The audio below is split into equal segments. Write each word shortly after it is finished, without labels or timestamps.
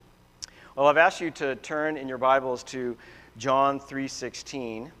Well, I've asked you to turn in your Bibles to John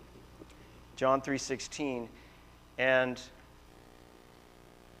 3:16. John 3:16. And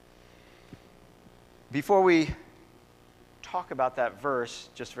before we talk about that verse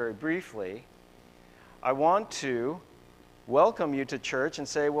just very briefly, I want to welcome you to church and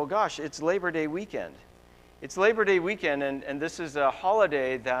say, well, gosh, it's Labor Day weekend. It's Labor Day weekend, and this is a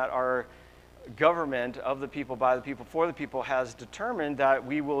holiday that our government, of the people, by the people, for the people, has determined that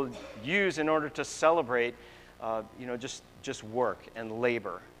we will use in order to celebrate, just work and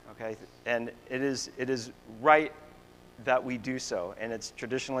labor. Okay, and it is right that we do so, and it's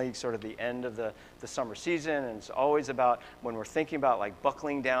traditionally sort of the end of the summer season, and it's always about when we're thinking about like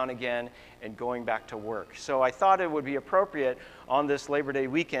buckling down again and going back to work. So I thought it would be appropriate on this Labor Day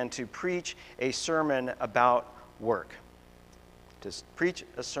weekend to preach a sermon about work. To preach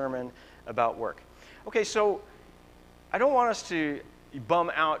a sermon about work. Okay, so I don't want us to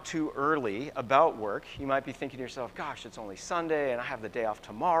bum out too early about work. You might be thinking to yourself, gosh, it's only Sunday and I have the day off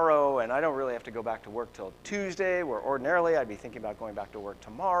tomorrow and I don't really have to go back to work till Tuesday, where ordinarily I'd be thinking about going back to work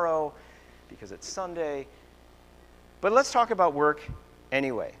tomorrow because it's Sunday. But let's talk about work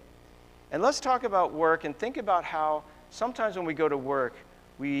anyway. And let's talk about work and think about how sometimes when we go to work,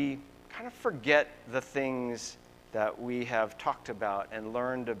 we kind of forget the things that we have talked about and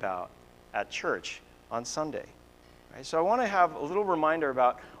learned about at church on Sunday. Right? So I want to have a little reminder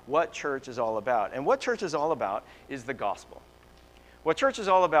about what church is all about. And what church is all about is the gospel. What church is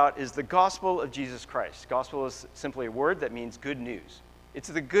all about is the gospel of Jesus Christ. Gospel is simply a word that means good news. It's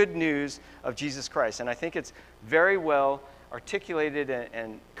the good news of Jesus Christ. And I think it's very well articulated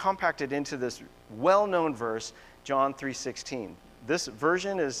and compacted into this well-known verse, John 3:16. This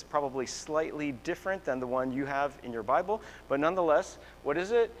version is probably slightly different than the one you have in your Bible, but nonetheless, what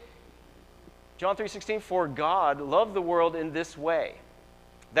is it? John 3:16, for God loved the world in this way,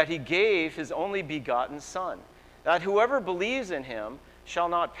 that he gave his only begotten Son, that whoever believes in him shall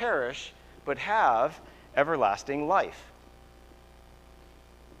not perish, but have everlasting life.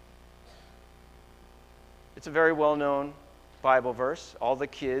 It's a very well-known Bible verse. All the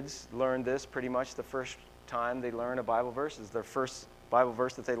kids learn this pretty much the first time they learn a Bible verse. It's their first Bible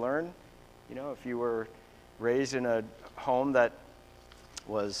verse that they learn. You know, if you were raised in a home that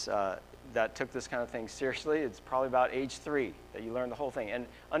was that took this kind of thing seriously, it's probably about age 3 that you learned the whole thing. And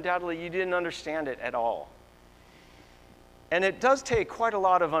undoubtedly, you didn't understand it at all. And it does take quite a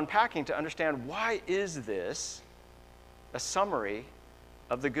lot of unpacking to understand, why is this a summary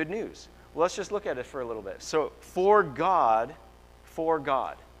of the good news? Well, let's just look at it for a little bit. So, for God.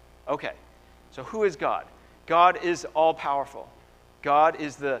 Okay, so who is God? God is all-powerful. God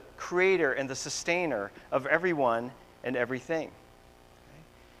is the creator and the sustainer of everyone and everything.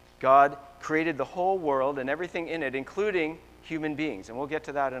 God created the whole world and everything in it, including human beings, and we'll get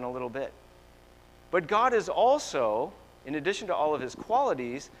to that in a little bit. But God is also, in addition to all of his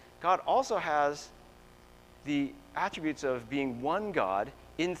qualities, God also has the attributes of being one God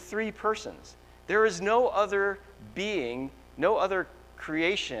in 3 persons. There is no other being, no other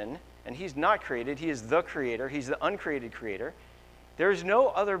creation, and he's not created, he is the creator, he's the uncreated creator. There is no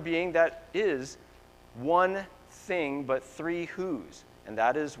other being that is one thing but 3 who's. And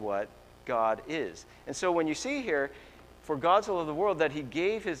that is what God is. And so when you see here, for God so loved the world that he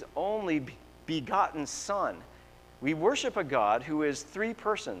gave his only begotten Son, we worship a God who is 3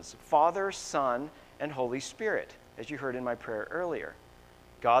 persons, Father, Son, and Holy Spirit, as you heard in my prayer earlier.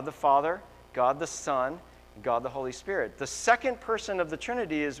 God the Father, God the Son, and God the Holy Spirit. The second person of the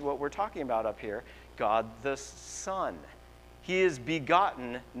Trinity is what we're talking about up here, God the Son. He is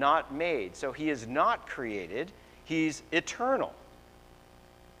begotten, not made. So he is not created, he's eternal.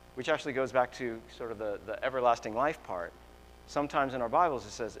 Which actually goes back to sort of the everlasting life part. Sometimes in our Bibles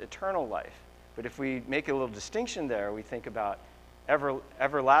it says eternal life. But if we make a little distinction there, we think about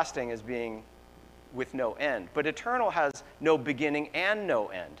everlasting as being with no end. But eternal has no beginning and no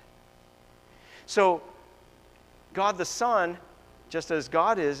end. So God the Son, just as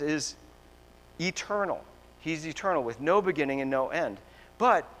God is eternal. He's eternal with no beginning and no end.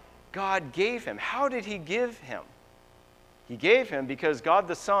 But God gave him. How did he give him? He gave him because God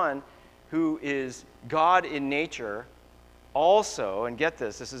the Son, who is God in nature, also, and get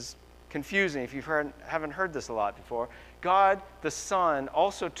this, this is confusing if you haven't heard this a lot before, God the Son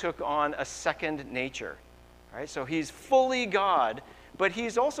also took on a second nature. Right? So he's fully God, but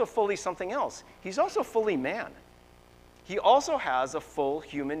he's also fully something else. He's also fully man. He also has a full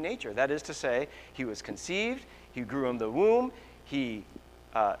human nature. That is to say, he was conceived, he grew in the womb, he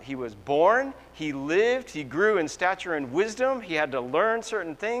was born, he lived, he grew in stature and wisdom, he had to learn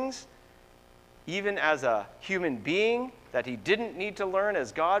certain things. Even as a human being, that he didn't need to learn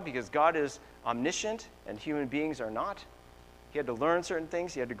as God because God is omniscient and human beings are not. He had to learn certain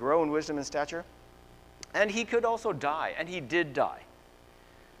things. He had to grow in wisdom and stature. And he could also die, and he did die.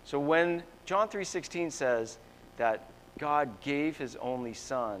 So when John 3:16 says that God gave his only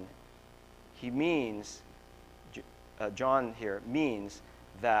son, he means, John here means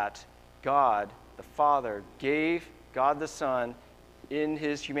that God, the Father, gave God the Son in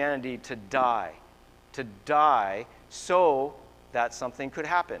his humanity to die so that something could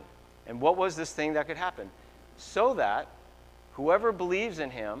happen. And what was this thing that could happen? So that whoever believes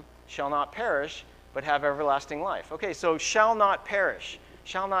in him shall not perish, but have everlasting life. Okay, so shall not perish,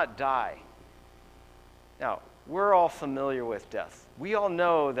 shall not die. Now, we're all familiar with death. We all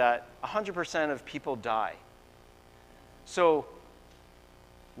know that 100% of people die. So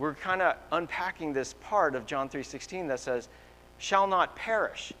we're kind of unpacking this part of John 3:16 that says, shall not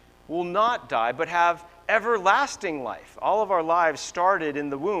perish, will not die, but have everlasting life. All of our lives started in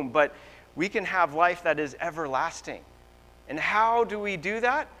the womb, but we can have life that is everlasting. And how do we do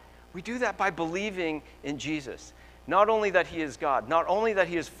that? We do that by believing in Jesus. Not only that he is God, not only that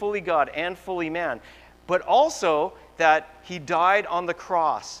he is fully God and fully man, but also that he died on the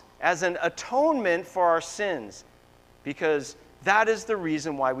cross as an atonement for our sins, because that is the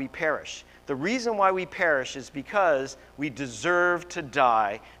reason why we perish. The reason why we perish is because we deserve to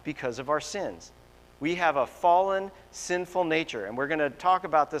die because of our sins. We have a fallen, sinful nature, and we're going to talk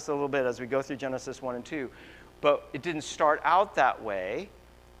about this a little bit as we go through Genesis 1 and 2. But it didn't start out that way.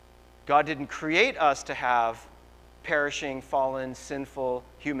 God didn't create us to have perishing, fallen, sinful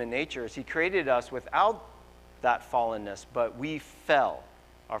human natures. He created us without that fallenness, but we fell.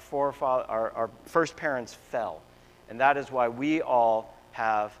 Our first parents fell. And that is why we all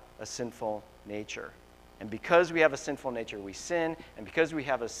have a sinful nature. And because we have a sinful nature, we sin. And because we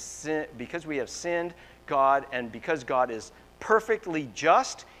have sinned, God, and because God is perfectly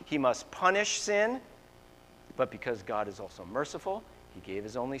just, he must punish sin. But because God is also merciful, he gave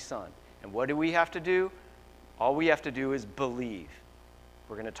his only son. And what do we have to do? All we have to do is believe.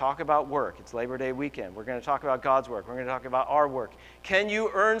 We're going to talk about work. It's Labor Day weekend. We're going to talk about God's work. We're going to talk about our work. Can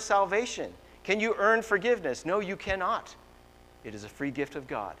you earn salvation? Can you earn forgiveness? No, you cannot. It is a free gift of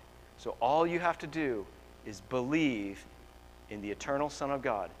God. So all you have to do is believe in the eternal Son of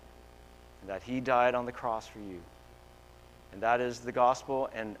God and that he died on the cross for you. And that is the gospel,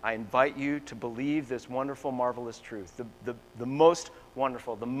 and I invite you to believe this wonderful, marvelous truth, the most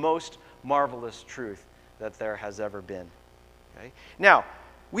wonderful, the most marvelous truth that there has ever been. Okay? Now,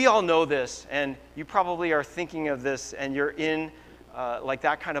 we all know this, and you probably are thinking of this, and you're in like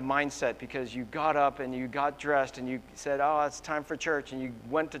that kind of mindset because you got up and you got dressed and you said, oh, it's time for church, and you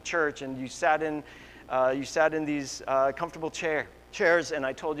went to church and you sat in these comfortable chairs, and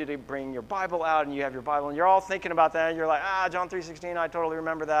I told you to bring your Bible out, and you have your Bible, and you're all thinking about that, and you're like, John 3:16, I totally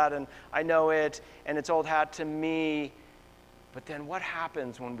remember that, and I know it, and it's old hat to me. But then what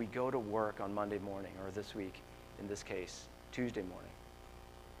happens when we go to work on Monday morning, or this week, in this case, Tuesday morning,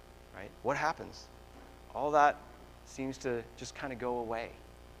 right? What happens? All that seems to just kind of go away.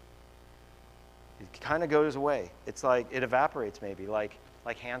 It kind of goes away. It's like it evaporates maybe, like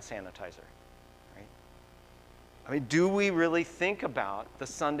hand sanitizer. I mean, do we really think about the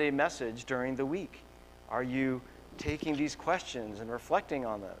Sunday message during the week? Are you taking these questions and reflecting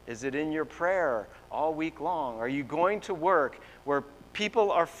on them? Is it in your prayer all week long? Are you going to work where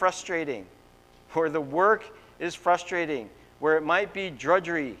people are frustrating, where the work is frustrating, where it might be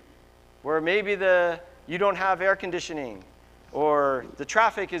drudgery, where maybe you don't have air conditioning, or the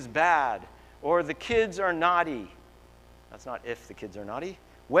traffic is bad, or the kids are naughty? That's not if the kids are naughty,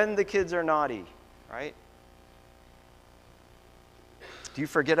 when the kids are naughty, right? Do you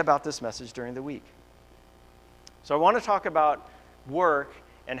forget about this message during the week? So I want to talk about work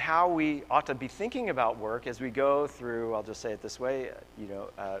and how we ought to be thinking about work as we go through, I'll just say it this way,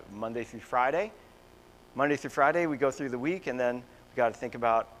 Monday through Friday. Monday through Friday, we go through the week, and then we got to think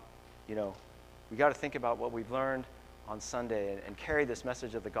about, what we've learned on Sunday and carry this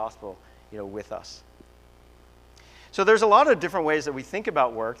message of the gospel, with us. So there's a lot of different ways that we think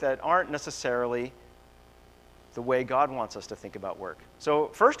about work that aren't necessarily the way God wants us to think about work. So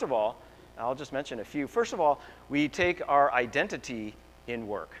first of all, I'll just mention a few. First of all, we take our identity in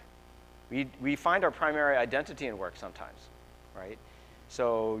work. We find our primary identity in work sometimes, right?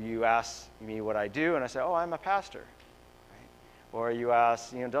 So you ask me what I do, and I say, oh, I'm a pastor. Right? Or you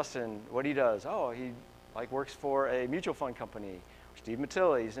ask, Dustin, what he does. Oh, he works for a mutual fund company. Steve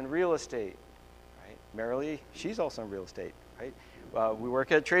Mattilla, he's in real estate. Right? Marilee, she's also in real estate, right? We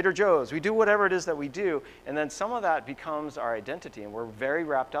work at Trader Joe's. We do whatever it is that we do, and then some of that becomes our identity, and we're very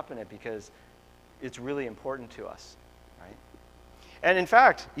wrapped up in it because it's really important to us, right? And in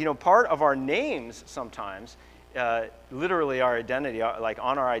fact, part of our names sometimes, literally our identity, like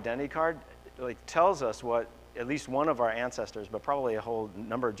on our identity card, like tells us what at least one of our ancestors, but probably a whole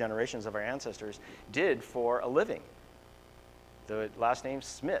number of generations of our ancestors, did for a living. The last name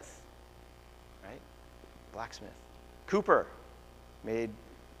Smith, right? Blacksmith. Cooper made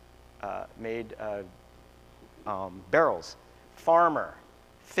barrels. Farmer,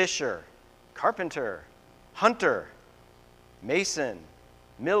 fisher, carpenter, hunter, mason,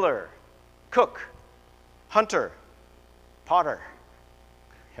 miller, cook, hunter, Potter,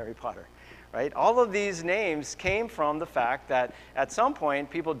 Harry Potter, right? All of these names came from the fact that at some point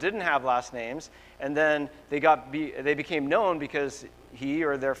people didn't have last names, and then they became known because he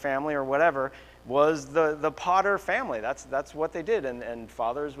or their family or whatever was the Potter family. That's what they did, and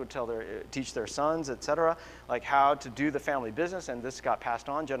fathers would teach their sons, etc., like how to do the family business, and this got passed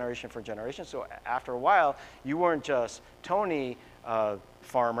on generation for generation. So after a while, you weren't just Tony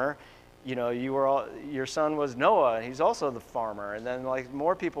farmer. Your son was Noah. He's also the farmer, and then like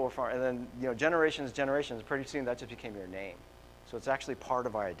more people were farmers, and then generations. Pretty soon that just became your name. So it's actually part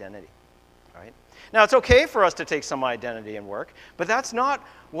of our identity. Right? Now, it's okay for us to take some identity in work, but that's not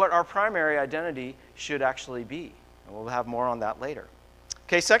what our primary identity should actually be. And we'll have more on that later.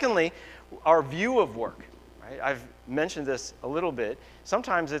 Okay, secondly, our view of work. Right? I've mentioned this a little bit.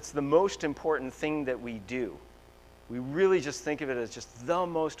 Sometimes it's the most important thing that we do. We really just think of it as just the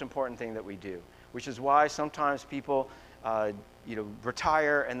most important thing that we do, which is why sometimes people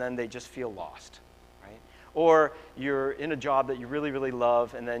retire and then they just feel lost. Or you're in a job that you really, really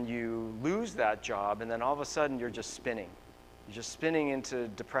love, and then you lose that job, and then all of a sudden you're just spinning. You're just spinning into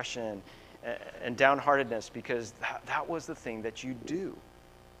depression and downheartedness because that was the thing that you do.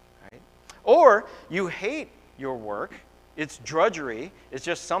 Right? Or you hate your work. It's drudgery. It's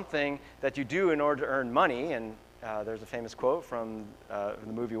just something that you do in order to earn money. And there's a famous quote from the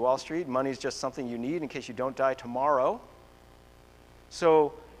movie Wall Street: money's just something you need in case you don't die tomorrow.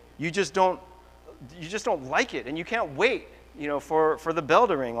 So you just don't like it, and you can't wait, for the bell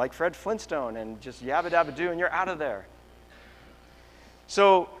to ring like Fred Flintstone and just yabba dabba do, and you're out of there.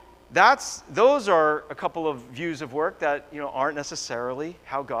 So those are a couple of views of work that aren't necessarily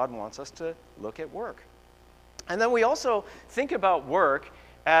how God wants us to look at work. And then we also think about work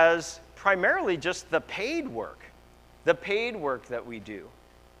as primarily just the paid work that we do,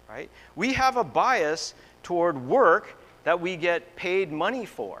 right? We have a bias toward work that we get paid money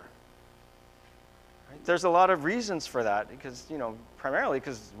for. There's a lot of reasons for that because, primarily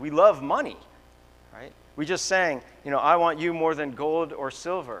because we love money, right? We just sang, I want you more than gold or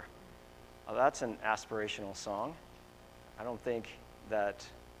silver. Well, that's an aspirational song. I don't think that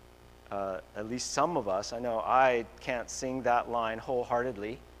at least some of us, I know I can't sing that line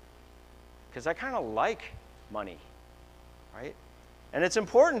wholeheartedly because I kind of like money, right? And it's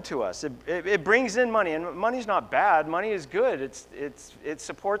important to us. It brings in money, and money's not bad. Money is good. It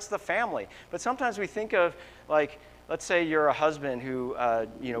supports the family. But sometimes we think of, like, let's say you're a husband who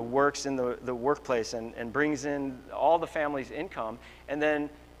works in the workplace and brings in all the family's income, and then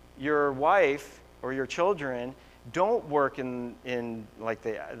your wife or your children don't work in like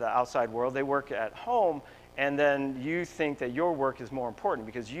the outside world. They work at home, and then you think that your work is more important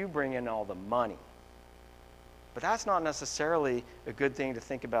because you bring in all the money. But that's not necessarily a good thing to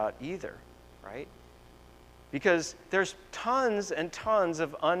think about either, right? Because there's tons and tons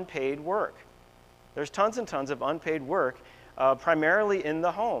of unpaid work. There's tons and tons of unpaid work, primarily in the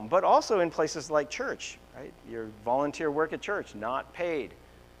home, but also in places like church, right? Your volunteer work at church, not paid,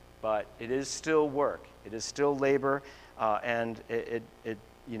 but it is still work. It is still labor, and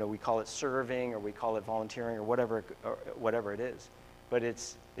we call it serving, or we call it volunteering, or whatever it is. But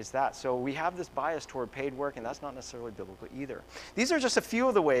it's that. So we have this bias toward paid work, and that's not necessarily biblical either. These are just a few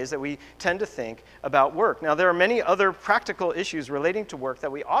of the ways that we tend to think about work. Now, there are many other practical issues relating to work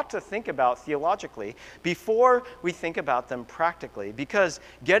that we ought to think about theologically before we think about them practically, because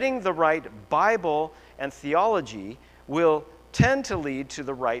getting the right Bible and theology will tend to lead to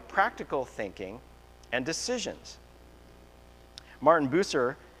the right practical thinking and decisions. Martin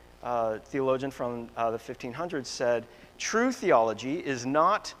Bucer, theologian from the 1500s, said, "True theology is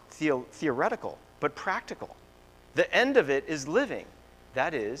not theoretical, but practical. The end of it is living,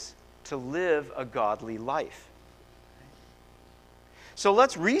 that is, to live a godly life." So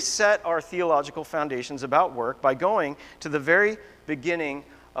let's reset our theological foundations about work by going to the very beginning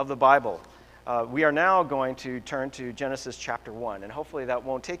of the Bible. We are now going to turn to Genesis chapter 1, and hopefully that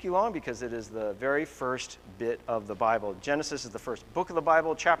won't take you long because it is the very first bit of the Bible. Genesis is the first book of the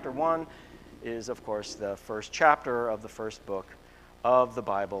Bible. Chapter 1 is, of course, the first chapter of the first book of the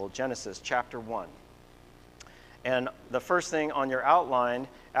Bible, Genesis chapter 1. And the first thing on your outline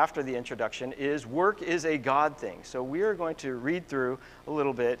after the introduction is work is a God thing. So we are going to read through a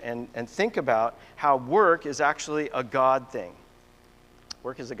little bit and think about how work is actually a God thing.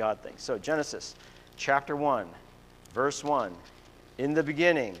 Work is a God thing. So Genesis chapter 1, verse 1. In the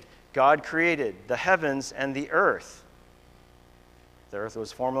beginning, God created the heavens and the earth. The earth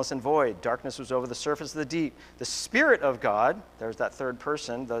was formless and void. Darkness was over the surface of the deep. The Spirit of God, there's that third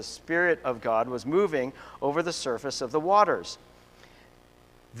person, the Spirit of God was moving over the surface of the waters.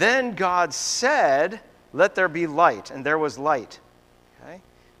 Then God said, "Let there be light," and there was light. Okay?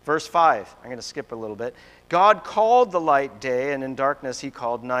 Verse 5, I'm going to skip a little bit. God called the light day, and in darkness he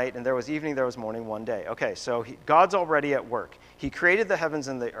called night, and there was evening, there was morning, one day. Okay, so God's already at work. He created the heavens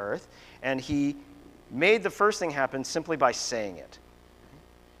and the earth, and he made the first thing happen simply by saying it.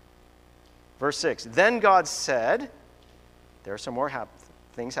 Verse 6, then God said, there are some more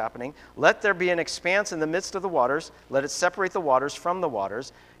things happening, let there be an expanse in the midst of the waters, let it separate the waters from the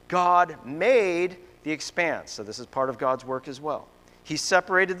waters. God made the expanse. So this is part of God's work as well. He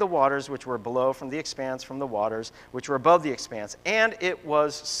separated the waters which were below from the expanse from the waters which were above the expanse, and it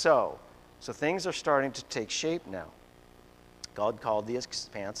was so. So things are starting to take shape now. God called the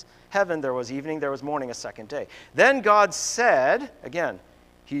expanse heaven. There was evening, there was morning, a second day. Then God said, again,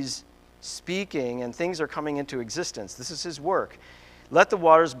 he's speaking and things are coming into existence. This is his work. Let the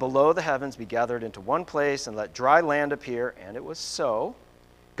waters below the heavens be gathered into one place and let dry land appear. And it was so.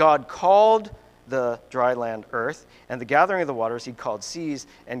 God called the dry land earth, and the gathering of the waters he called seas,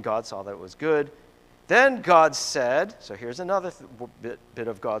 and God saw that it was good. Then God said, so here's another bit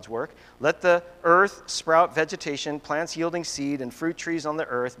of God's work, let the earth sprout vegetation, plants yielding seed, and fruit trees on the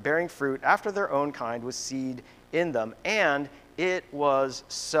earth, bearing fruit after their own kind with seed in them. And it was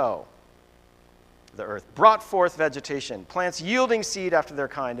so. The earth brought forth vegetation, plants yielding seed after their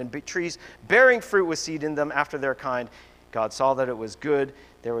kind, and trees bearing fruit with seed in them after their kind. God saw that it was good.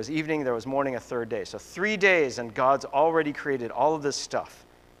 There was evening, there was morning, a third day. So 3 days, and God's already created all of this stuff.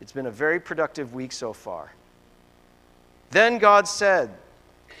 It's been a very productive week so far. Then God said,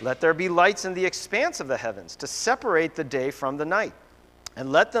 let there be lights in the expanse of the heavens to separate the day from the night.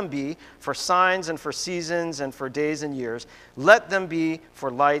 And let them be for signs and for seasons and for days and years. Let them be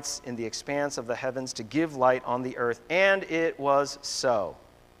for lights in the expanse of the heavens to give light on the earth. And it was so.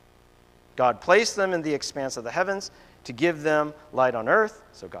 God placed them in the expanse of the heavens to give them light on earth.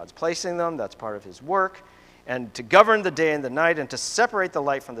 So God's placing them. That's part of his work. And to govern the day and the night and to separate the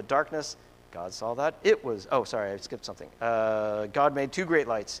light from the darkness. God saw that. It was, oh, sorry, I skipped something. God made two great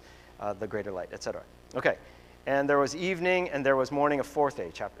lights, the greater light, etc. Okay. And there was evening, and there was morning, a fourth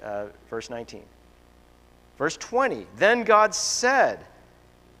day, verse 19. Verse 20, then God said,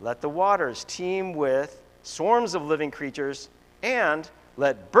 let the waters teem with swarms of living creatures, and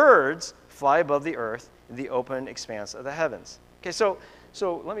let birds fly above the earth in the open expanse of the heavens. Okay, so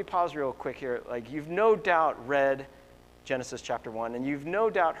let me pause real quick here. Like, you've no doubt read Genesis chapter 1, and you've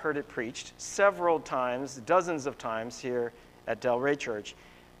no doubt heard it preached several times, dozens of times here at Delray Church.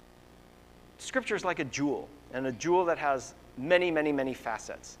 Scripture is like a jewel, and a jewel that has many, many, many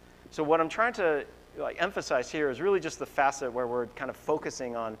facets. So what I'm trying to emphasize here is really just the facet where we're kind of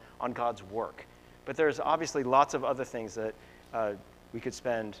focusing on God's work. But there's obviously lots of other things that we could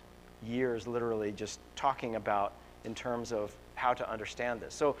spend years literally just talking about in terms of how to understand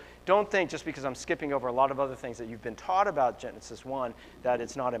this. So don't think just because I'm skipping over a lot of other things that you've been taught about Genesis 1 that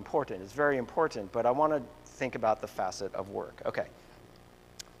it's not important. It's very important, but I want to think about the facet of work. Okay,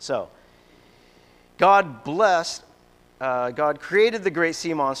 so God created the great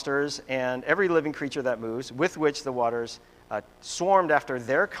sea monsters and every living creature that moves, with which the waters swarmed after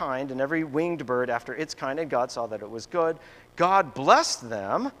their kind, and every winged bird after its kind, and God saw that it was good. God blessed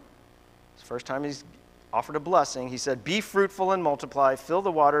them. It's the first time he's offered a blessing. He said, be fruitful and multiply, fill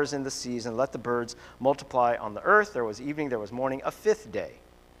the waters in the seas, and let the birds multiply on the earth. There was evening, there was morning, a fifth day.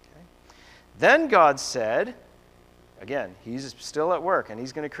 Okay. Then God said, again, he's still at work, and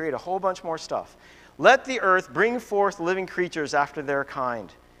he's going to create a whole bunch more stuff. Let the earth bring forth living creatures after their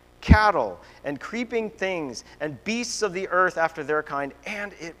kind, cattle and creeping things and beasts of the earth after their kind.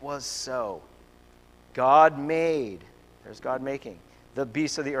 And it was so. God made, there's God making, the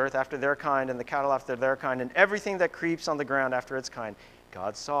beasts of the earth after their kind and the cattle after their kind and everything that creeps on the ground after its kind.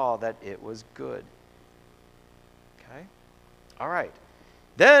 God saw that it was good. Okay? All right.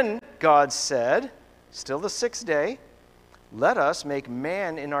 Then God said, still the sixth day, let us make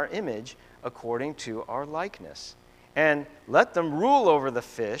man in our image according to our likeness, and let them rule over the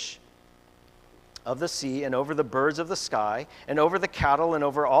fish of the sea, and over the birds of the sky, and over the cattle, and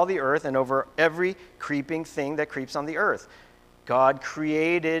over all the earth, and over every creeping thing that creeps on the earth. God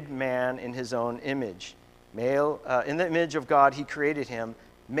created man in his own image. In the image of God, he created him.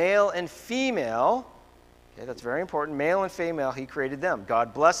 Male and female, okay, that's very important. Male and female, he created them.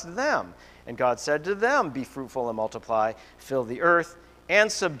 God blessed them. And God said to them, be fruitful and multiply, fill the earth and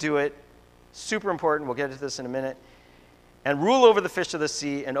subdue it. Super important. We'll get to this in a minute. And rule over the fish of the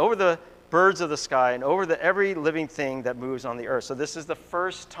sea and over the birds of the sky and over every living thing that moves on the earth. So this is the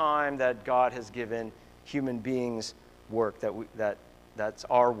first time that God has given human beings work, that's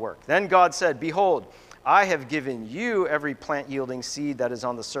our work. Then God said, behold, I have given you every plant yielding seed that is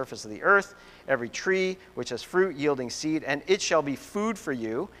on the surface of the earth, every tree which has fruit yielding seed, and it shall be food for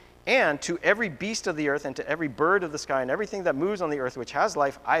you. And to every beast of the earth and to every bird of the sky and everything that moves on the earth which has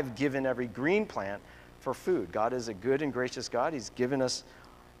life, I've given every green plant for food. God is a good and gracious God. He's given us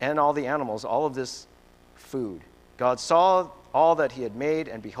and all the animals all of this food. God saw all that he had made,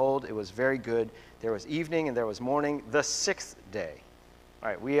 and behold, it was very good. There was evening and there was morning, the sixth day. All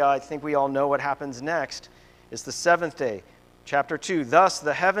right, I think we all know what happens next. It's the seventh day. Chapter 2, thus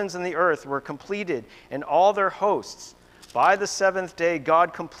the heavens and the earth were completed, and all their hosts. By the seventh day,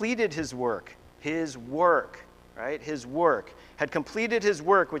 God completed his work, right? His work, had completed his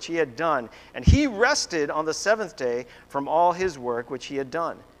work which he had done, and he rested on the seventh day from all his work which he had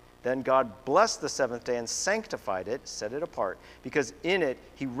done. Then God blessed the seventh day and sanctified it, set it apart, because in it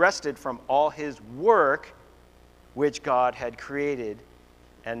he rested from all his work which God had created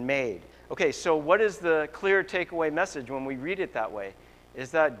and made. Okay, so what is the clear takeaway message when we read it that way? Is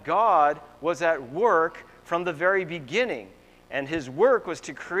that God was at work from the very beginning, and his work was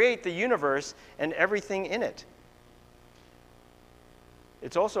to create the universe and everything in it.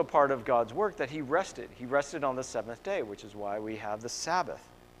 It's also part of God's work that he rested. He rested on the seventh day, which is why we have the Sabbath,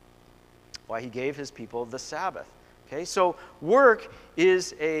 why he gave his people the Sabbath. Okay, so work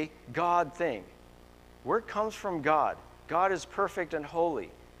is a God thing. Work comes from God. God is perfect and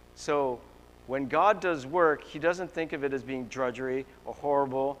holy. So when God does work, he doesn't think of it as being drudgery or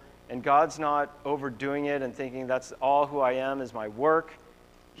horrible, and God's not overdoing it and thinking that's all who I am is my work.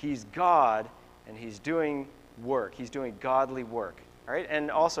 He's God, and he's doing work. He's doing godly work. All right? And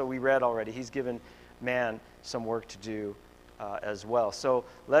also, we read already, he's given man some work to do as well. So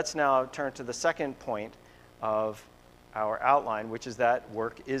let's now turn to the second point of our outline, which is that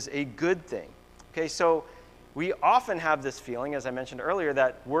work is a good thing. Okay, so we often have this feeling, as I mentioned earlier,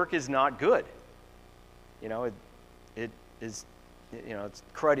 that work is not good. You know, it is, you know, it's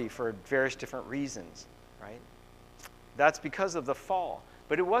cruddy for various different reasons, right? That's because of the fall.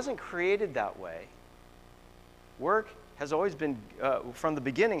 But it wasn't created that way. Work has always been, from the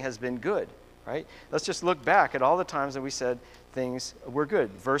beginning, has been good, right? Let's just look back at all the times that we said things were good.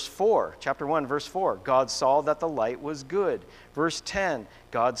 Verse 4, chapter 1, verse 4, God saw that the light was good. Verse 10,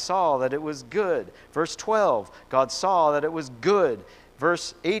 God saw that it was good. Verse 12, God saw that it was good.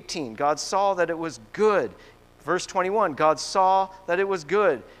 Verse 18, God saw that it was good. Verse 21, God saw that it was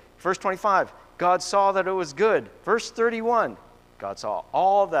good. Verse 25, God saw that it was good. Verse 31, God saw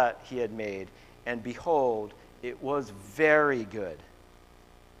all that he had made, and behold, it was very good.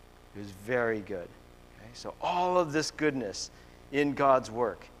 It was very good. Okay? So all of this goodness in God's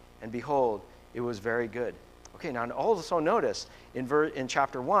work, and behold, it was very good. Okay, now also notice in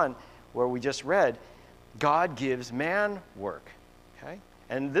chapter 1, where we just read, God gives man work. Okay?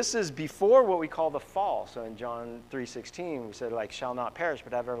 And this is before what we call the fall. So in John 3:16, we said, like, shall not perish,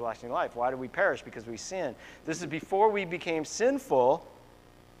 but have everlasting life. Why do we perish? Because we sin. This is before we became sinful.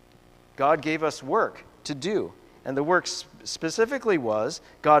 God gave us work to do. And the work specifically was,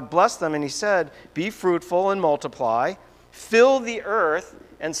 God blessed them, and he said, be fruitful and multiply, fill the earth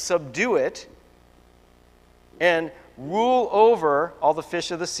and subdue it, and rule over all the fish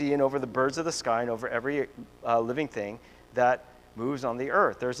of the sea and over the birds of the sky and over every living thing that moves on the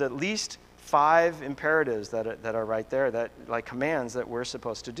earth. There's at least 5 imperatives that are right there, that like commands that we're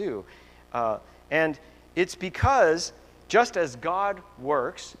supposed to do. And it's because just as God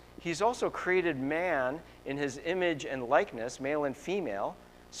works, he's also created man in his image and likeness, male and female.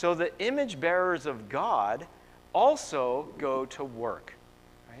 So the image bearers of God also go to work.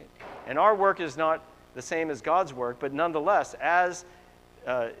 Right? And our work is not the same as God's work, but nonetheless, as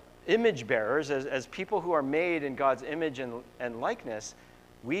image bearers, as people who are made in God's image and likeness,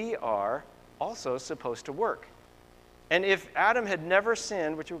 we are also supposed to work. And if Adam had never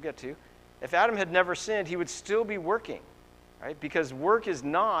sinned, which we'll get to, if Adam had never sinned, he would still be working, right? Because work is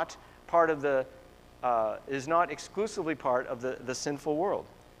not part of the, is not exclusively part of the sinful world.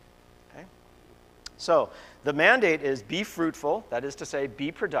 Okay? So the mandate is be fruitful, that is to say,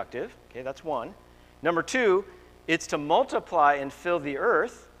 be productive. Okay, that's one. Number 2, it's to multiply and fill the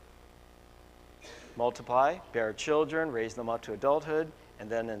earth. Multiply, bear children, raise them up to adulthood, and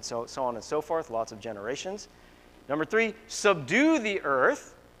then and so on and so forth, lots of generations. Number 3, subdue the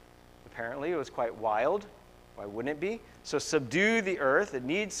earth. Apparently, it was quite wild. Why wouldn't it be? So subdue the earth. It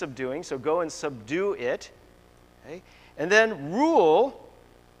needs subduing, so go and subdue it. Okay? And then rule,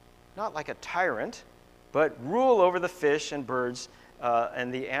 not like a tyrant, but rule over the fish and birds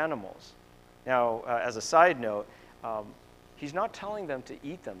and the animals. Now, as a side note, he's not telling them to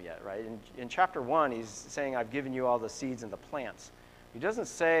eat them yet, right? In chapter 1, he's saying, I've given you all the seeds and the plants. He doesn't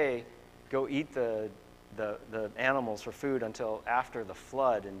say, go eat the animals for food until after the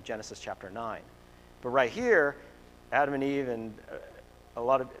flood in Genesis chapter 9. But right here, Adam and Eve and a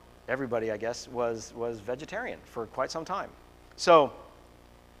lot of everybody, I guess, was vegetarian for quite some time. So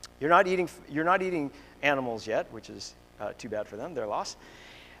you're not eating animals yet, which is too bad for them, their loss.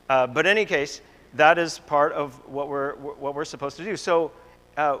 But in any case, that is part of what we're supposed to do. So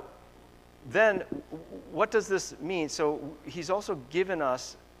then, what does this mean? So he's also given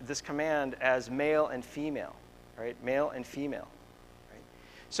us this command as male and female, right? Male and female. Right?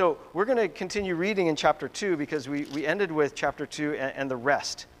 So we're going to continue reading in chapter 2 because we ended with chapter 2 and the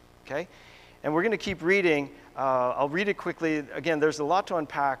rest, okay? And we're going to keep reading. I'll read it quickly. Again, there's a lot to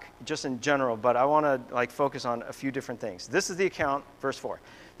unpack just in general, but I want to focus on a few different things. This is the account, verse 4.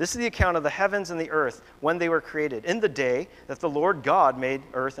 This is the account of the heavens and the earth when they were created, in the day that the Lord God made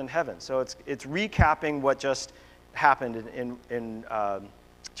earth and heaven. So it's recapping what just happened in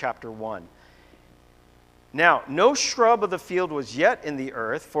chapter 1. Now, no shrub of the field was yet in the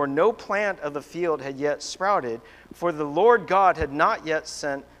earth, for no plant of the field had yet sprouted, for the Lord God had not yet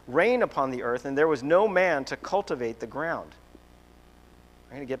sent rain upon the earth, and there was no man to cultivate the ground.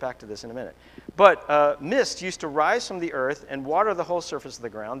 I'm going to get back to this in a minute. But mist used to rise from the earth and water the whole surface of the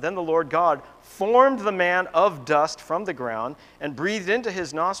ground. Then the Lord God formed the man of dust from the ground and breathed into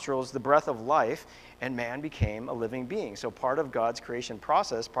his nostrils the breath of life, and man became a living being. So part of God's creation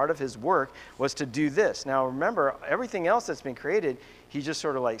process, part of his work, was to do this. Now remember, everything else that's been created, he just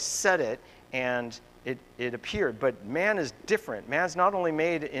sort of said it, and it appeared. But man is different. Man's not only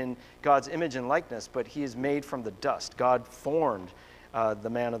made in God's image and likeness, but he is made from the dust. God formed the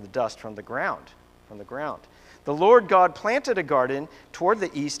man of the dust from the ground. The Lord God planted a garden toward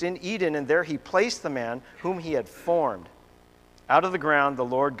the east in Eden, and there he placed the man whom he had formed. Out of the ground the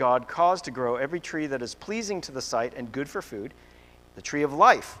Lord God caused to grow every tree that is pleasing to the sight and good for food. The tree of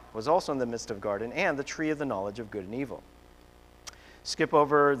life was also in the midst of the garden, and the tree of the knowledge of good and evil. Skip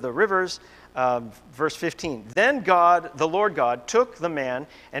over the rivers, verse 15. Then the Lord God, took the man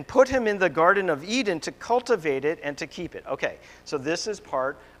and put him in the Garden of Eden to cultivate it and to keep it. Okay, so this is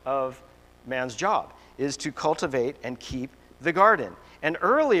part of man's job, is to cultivate and keep the garden. And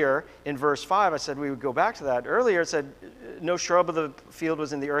earlier in verse 5, I said we would go back to that. Earlier it said, no shrub of the field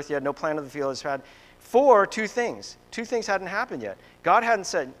was in the earth yet, no plant of the field has had. For two things. Two things hadn't happened yet. God hadn't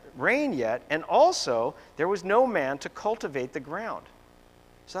sent rain yet, and also there was no man to cultivate the ground.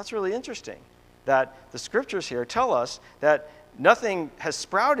 So that's really interesting that the scriptures here tell us that nothing has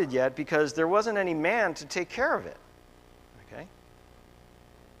sprouted yet because there wasn't any man to take care of it. Okay?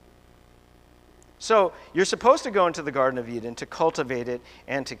 So you're supposed to go into the Garden of Eden to cultivate it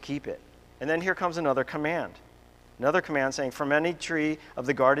and to keep it. And then here comes another command. Another command saying, from any tree of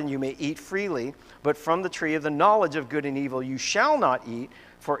the garden you may eat freely, but from the tree of the knowledge of good and evil you shall not eat,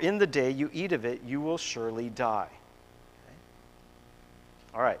 for in the day you eat of it you will surely die. Okay?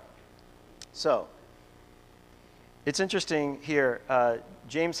 All right. So it's interesting here.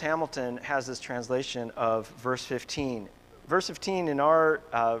 James Hamilton has this translation of verse 15. Verse 15 in our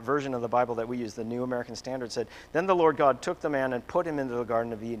version of the Bible that we use, the New American Standard, said, then the Lord God took the man and put him into the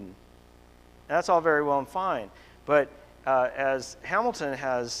Garden of Eden. And that's all very well and fine. But as Hamilton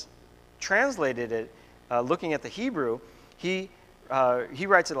has translated it, looking at the Hebrew, he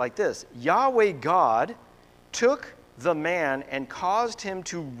writes it like this. Yahweh God took the man and caused him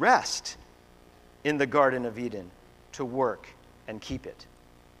to rest in the Garden of Eden to work and keep it.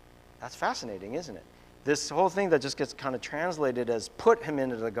 That's fascinating, isn't it? This whole thing that just gets kind of translated as put him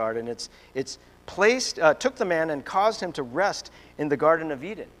into the garden, it's placed, took the man and caused him to rest in the Garden of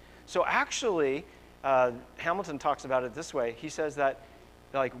Eden. So actually, Hamilton talks about it this way. He says that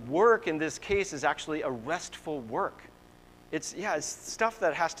work in this case is actually a restful work. It's stuff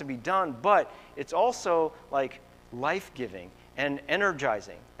that has to be done, but it's also life-giving and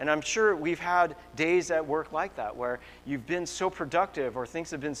energizing. And I'm sure we've had days at work like that where you've been so productive or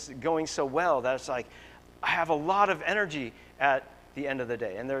things have been going so well that it's I have a lot of energy at the end of the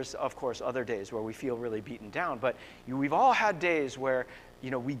day. And there's, of course, other days where we feel really beaten down. But we've all had days where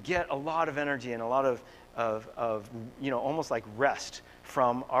we get a lot of energy and a lot of almost like rest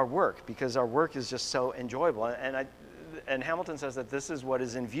from our work because our work is just so enjoyable. And and Hamilton says that this is what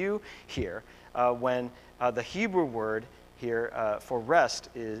is in view here when the Hebrew word here for rest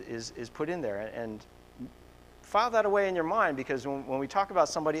is put in there. And file that away in your mind, because when we talk about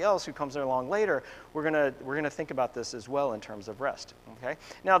somebody else who comes along later, we're gonna think about this as well in terms of rest. Okay.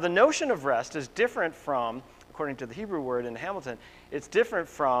 Now the notion of rest is different from, according to the Hebrew word in Hamilton, it's different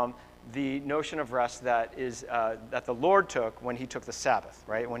from the notion of rest that is that the Lord took when he took the Sabbath,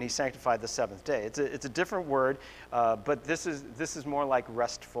 right? When he sanctified the seventh day. It's a different word, but this is more like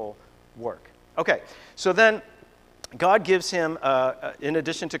restful work. Okay. So then God gives him, in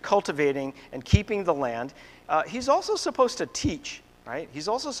addition to cultivating and keeping the land, he's also supposed to teach, right? He's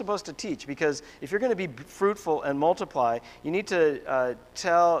also supposed to teach, because if you're going to be fruitful and multiply, you need to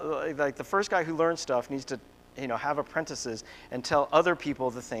tell, like the first guy who learns stuff needs to, have apprentices and tell other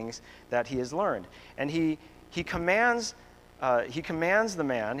people the things that he has learned. And he commands the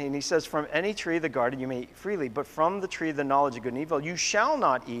man, and he says, from any tree of the garden you may eat freely, but from the tree of the knowledge of good and evil you shall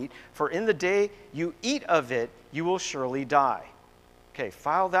not eat, for in the day you eat of it, you will surely die. Okay,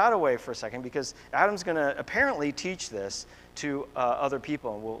 file that away for a second, because Adam's going to apparently teach this to other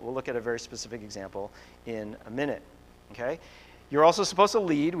people, and we'll look at a very specific example in a minute. Okay, you're also supposed to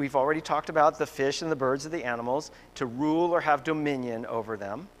lead. We've already talked about the fish and the birds of the animals, to rule or have dominion over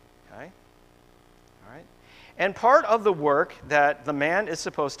them. Okay, all right. And part of the work that the man is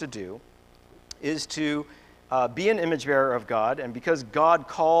supposed to do is to be an image bearer of God, and because God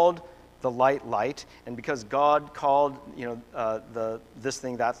called the light, and because God called, this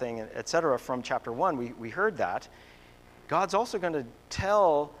thing, that thing, etc. from chapter 1, we heard that. God's also going to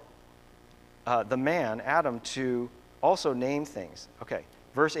tell the man, Adam, to also name things. Okay,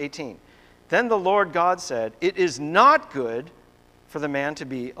 verse 18. Then the Lord God said, "It is not good for the man to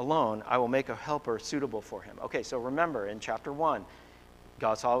be alone. I will make a helper suitable for him." Okay, so remember, in chapter 1,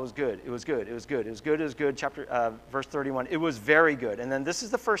 God saw it was good. It was good. It was good. It was good. It was good. Verse 31. It was very good. And then this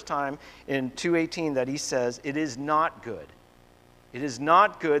is the first time in 2:18 that he says, "It is not good. It is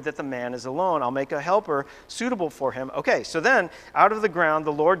not good that the man is alone. I'll make a helper suitable for him." Okay, so then out of the ground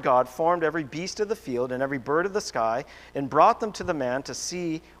the Lord God formed every beast of the field and every bird of the sky and brought them to the man to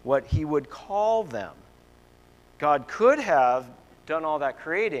see what he would call them. God could have done all that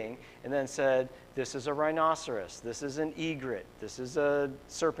creating and then said, this is a rhinoceros, this is an egret, this is a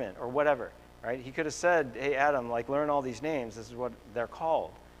serpent, or whatever, right? He could have said, hey, Adam, learn all these names. This is what they're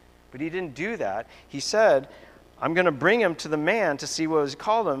called. But he didn't do that. He said, I'm going to bring him to the man to see what was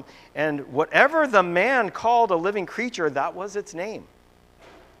called him. And whatever the man called a living creature, that was its name.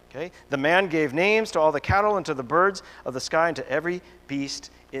 Okay? The man gave names to all the cattle and to the birds of the sky and to every beast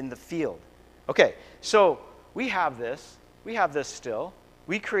in the field. Okay, so we have this. We have this still.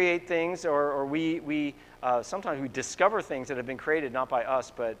 We create things, or we sometimes we discover things that have been created not by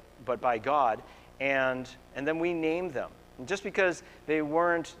us, but by God, and then we name them. And just because they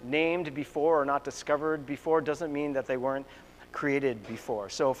weren't named before or not discovered before doesn't mean that they weren't created before.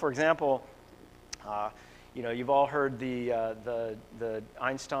 So, for example, you've all heard the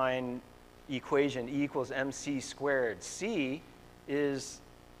Einstein equation, E equals mc squared. C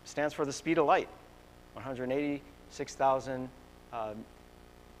stands for the speed of light, 186,000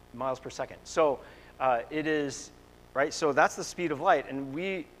 miles per second. So it is, right? So that's the speed of light. And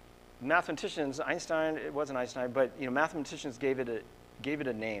we, mathematicians, Einstein, it wasn't Einstein, but mathematicians gave it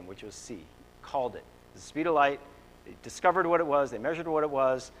a name, which was C, called it the speed of light. They discovered what it was, they measured what it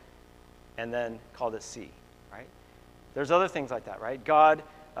was, and then called it C, right? There's other things like that, right? God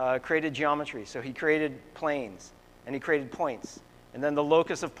created geometry, so he created planes, and he created points. And then the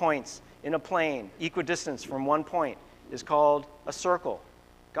locus of points in a plane, equidistance from one point, is called a circle.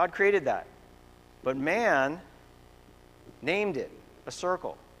 God created that. But man named it a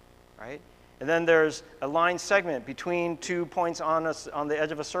circle, right? And then there's a line segment between 2 points on the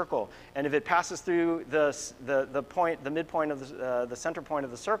edge of a circle. And if it passes through the point, the midpoint of the center point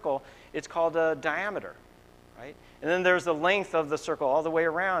of the circle, it's called a diameter, right? And then there's the length of the circle all the way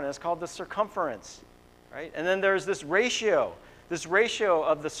around, and it's called the circumference, right? And then there's this ratio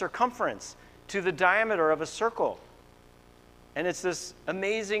of the circumference to the diameter of a circle. And it's this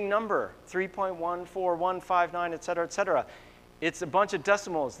amazing number, 3.14159, et cetera, et cetera. It's a bunch of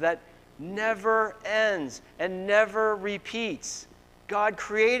decimals that never ends and never repeats. God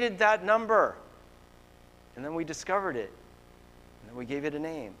created that number. And then we discovered it. And then we gave it a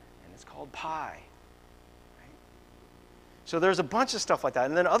name. And it's called pi. Right? So there's a bunch of stuff like that.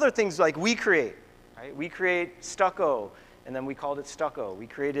 And then other things like we create. Right? We create stucco, and then we called it stucco. We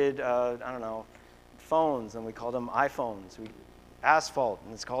created, phones, and we called them iPhones. Asphalt,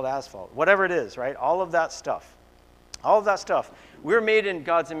 and it's called asphalt. Whatever it is, right? All of that stuff. All of that stuff. We're made in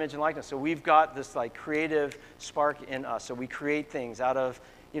God's image and likeness, so we've got this like creative spark in us. So we create things out of,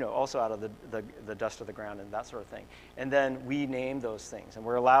 also out of the dust of the ground and that sort of thing. And then we name those things, and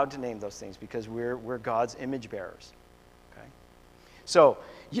we're allowed to name those things because we're God's image bearers. Okay? So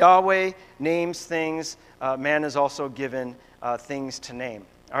Yahweh names things. Man is also given things to name.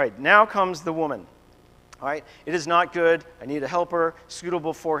 All right, now comes the woman. All right, it is not good. I need a helper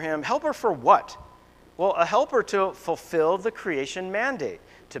suitable for him. Helper for what? Well, a helper to fulfill the creation mandate,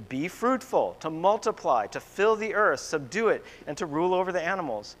 to be fruitful, to multiply, to fill the earth, subdue it, and to rule over the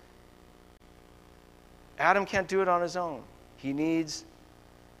animals. Adam can't do it on his own. He needs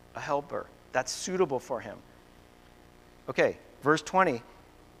a helper that's suitable for him. Okay, verse 20.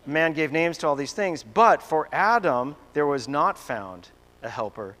 Man gave names to all these things, but for Adam there was not found a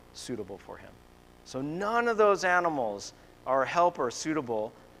helper suitable for him. So none of those animals are a helper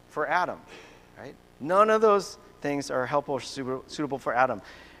suitable for Adam, right? None of those things are helpful suitable for Adam.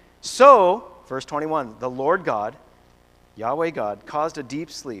 So, verse 21, the Lord God, Yahweh God, caused a deep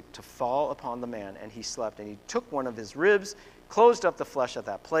sleep to fall upon the man, and he slept. And he took one of his ribs, closed up the flesh at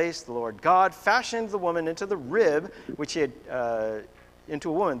that place. The Lord God fashioned the woman into the rib which he had into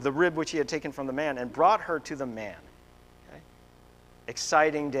a woman, the rib which he had taken from the man, and brought her to the man. Okay?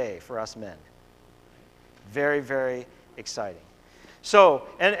 Exciting day for us men. Very, very exciting. So,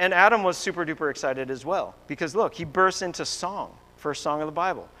 and Adam was super duper excited as well, because look, he bursts into song, first song of the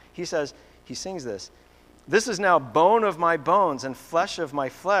Bible. He says, he sings this, "This is now bone of my bones and flesh of my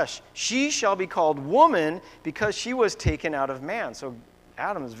flesh. She shall be called woman because she was taken out of man." So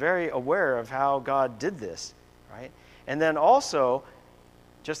Adam is very aware of how God did this, right? And then also,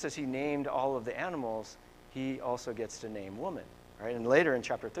 just as he named all of the animals, he also gets to name woman, right? And later in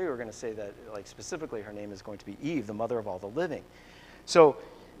chapter 3, we're going to say that, like, specifically her name is going to be Eve, the mother of all the living. So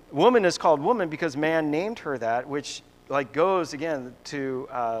woman is called woman because man named her that, which like goes again to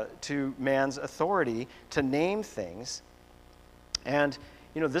man's authority to name things. And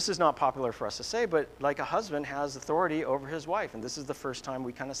this is not popular for us to say, but like a husband has authority over his wife, and this is the first time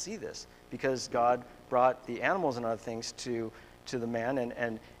we kind of see this because God brought the animals and other things to the man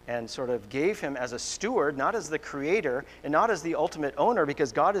and sort of gave him as a steward, not as the creator and not as the ultimate owner,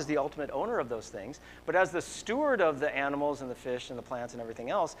 because God is the ultimate owner of those things, but as the steward of the animals and the fish and the plants and everything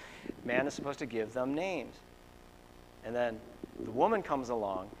else, man is supposed to give them names. And then the woman comes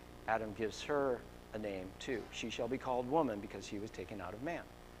along, Adam gives her a name too. She shall be called woman because she was taken out of man.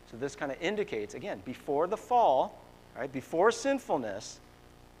 So this kind of indicates, again, before the fall, right, before sinfulness,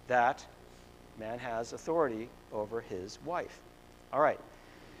 that man has authority over his wife. All right.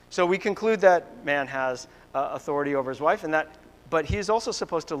 So we conclude that man has authority over his wife, but he is also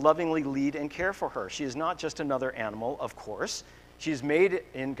supposed to lovingly lead and care for her. She is not just another animal, of course. She is made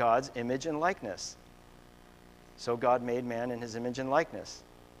in God's image and likeness. So God made man in his image and likeness.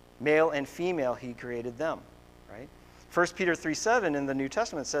 Male and female, he created them, right? 1 Peter 3:7 in the New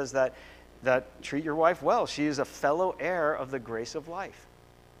Testament says that treat your wife well. She is a fellow heir of the grace of life.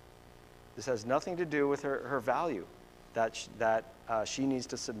 This has nothing to do with her value, that she needs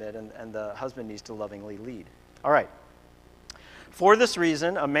to submit and the husband needs to lovingly lead. All right. For this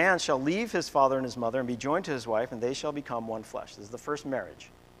reason, a man shall leave his father and his mother and be joined to his wife, and they shall become one flesh. This is the first marriage,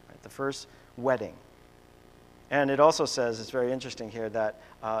 right? The first wedding. And it also says, it's very interesting here, that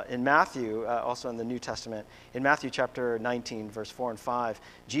in Matthew, also in the New Testament, in Matthew chapter 19, verse 4 and 5,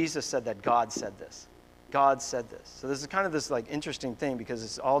 Jesus said that God said this. God said this. So this is kind of this like interesting thing because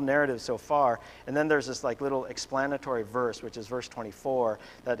it's all narrative so far. And then there's this like little explanatory verse, which is verse 24,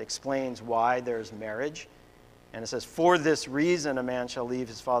 that explains why there's marriage. And it says, for this reason a man shall leave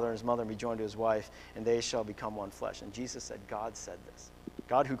his father and his mother and be joined to his wife, and they shall become one flesh. And Jesus said, God said this.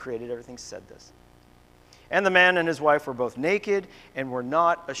 God who created everything said this. And the man and his wife were both naked and were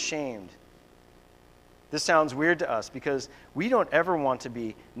not ashamed. This sounds weird to us because we don't ever want to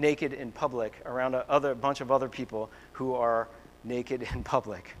be naked in public around a bunch of other people who are naked in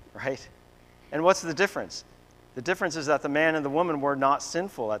public, right? And what's the difference? The difference is that the man and the woman were not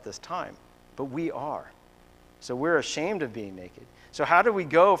sinful at this time, but we are. So we're ashamed of being naked. So how do we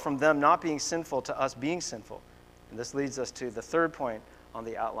go from them not being sinful to us being sinful? And this leads us to the third point on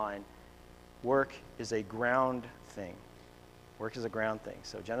the outline. Work is a ground thing. Work is a ground thing.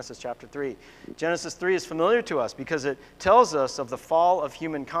 So Genesis chapter 3. Genesis 3 is familiar to us because it tells us of the fall of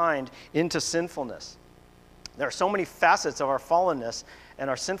humankind into sinfulness. There are so many facets of our fallenness and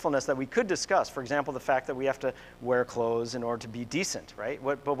our sinfulness that we could discuss. For example, the fact that we have to wear clothes in order to be decent, right?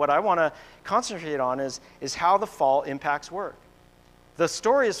 But what I want to concentrate on is how the fall impacts work. The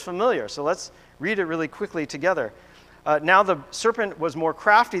story is familiar, so let's read it really quickly together. Now the serpent was more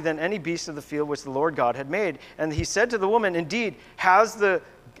crafty than any beast of the field which the Lord God had made. And he said to the woman, indeed, has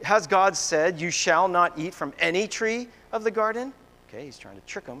God said, you shall not eat from any tree of the garden? Okay, he's trying to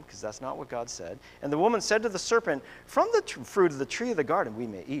trick him because that's not what God said. And the woman said to the serpent, from the fruit of the tree of the garden we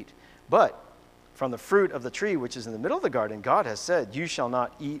may eat. But from the fruit of the tree which is in the middle of the garden, God has said, you shall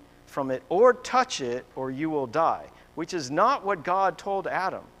not eat from it or touch it or you will die, which is not what God told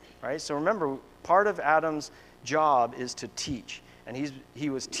Adam, right? So remember, part of Adam's job is to teach. And he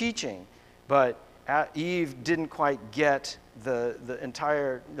was teaching, but Eve didn't quite get the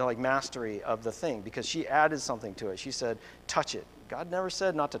entire mastery of the thing because she added something to it. She said, touch it. God never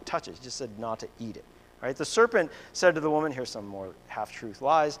said not to touch it. He just said not to eat it. Right? The serpent said to the woman, here's some more half-truth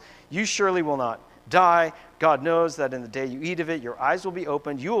lies, you surely will not die. God knows that in the day you eat of it, your eyes will be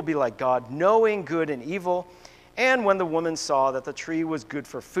opened. You will be like God, knowing good and evil. And when the woman saw that the tree was good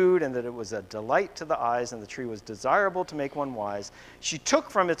for food and that it was a delight to the eyes and the tree was desirable to make one wise, she took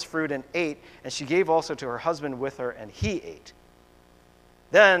from its fruit and ate, and she gave also to her husband with her, and he ate.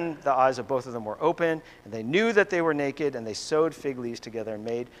 Then the eyes of both of them were open, and they knew that they were naked, and they sewed fig leaves together and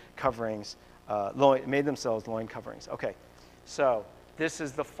made made themselves loin coverings. Okay, so this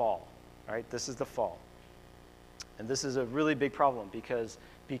is the fall, right? This is the fall. And this is a really big problem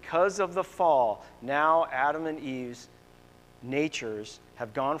because of the fall, now Adam and Eve's natures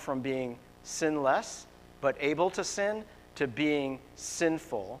have gone from being sinless but able to sin to being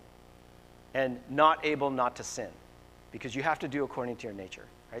sinful and not able not to sin, because you have to do according to your nature.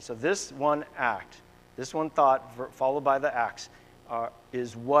 Right? So this one act, this one thought followed by the acts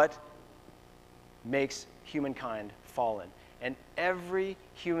is what makes humankind fallen. And every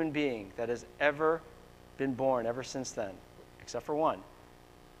human being that has ever been born ever since then, except for one,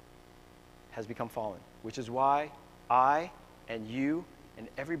 has become fallen, which is why I and you and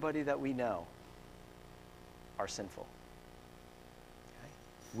everybody that we know are sinful. Okay?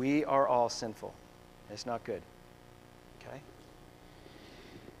 We are all sinful. It's not good. Okay?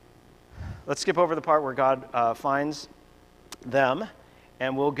 Let's skip over the part where God finds them,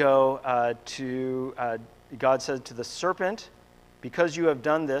 and we'll go to God said to the serpent, because you have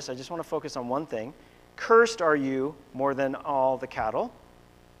done this, I just want to focus on one thing. Cursed are you more than all the cattle.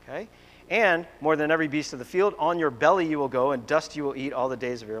 Okay? And more than every beast of the field, on your belly you will go, and dust you will eat all the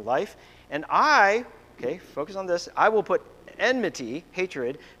days of your life. And I, okay, focus on this, I will put enmity,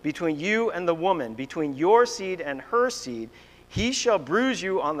 hatred, between you and the woman, between your seed and her seed. He shall bruise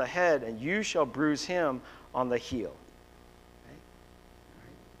you on the head, and you shall bruise him on the heel.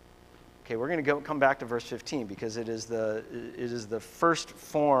 Okay, we're going to come back to verse 15 because it is the first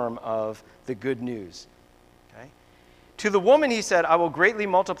form of the good news. Okay? To the woman he said, I will greatly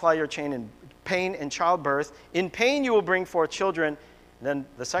multiply your pain in childbirth. In pain you will bring forth children. And then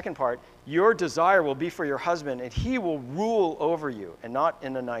the second part, your desire will be for your husband, and he will rule over you, and not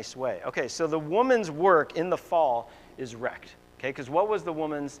in a nice way. Okay, so the woman's work in the fall is wrecked. Okay, because what was the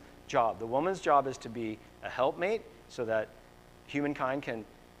woman's job? The woman's job is to be a helpmate so that humankind can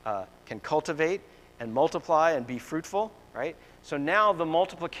cultivate and multiply and be fruitful, right? So now the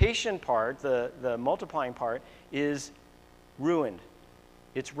multiplication part, the multiplying part, is ruined.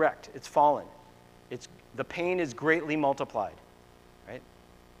 It's wrecked. It's fallen. The pain is greatly multiplied, right?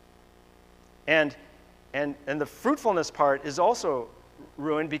 And the fruitfulness part is also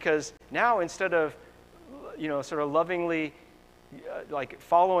ruined because now instead of, sort of lovingly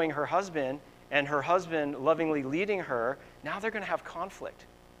following her husband and her husband lovingly leading her, now they're going to have conflict.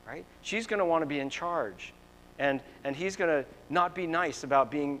 Right? She's going to want to be in charge, and he's going to not be nice about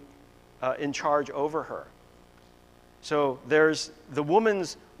being in charge over her. So the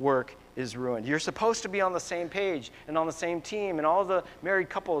woman's work is ruined. You're supposed to be on the same page and on the same team, and all the married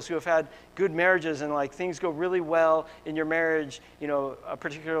couples who have had good marriages and things go really well in your marriage, a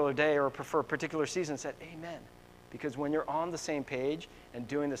particular day or for a particular season, said amen, because when you're on the same page and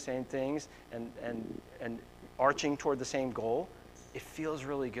doing the same things and arching toward the same goal, it feels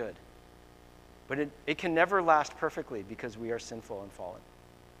really good. But it can never last perfectly because we are sinful and fallen,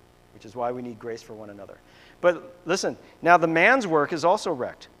 which is why we need grace for one another. But listen, now the man's work is also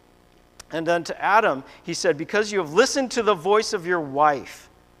wrecked. And then to Adam, he said, because you have listened to the voice of your wife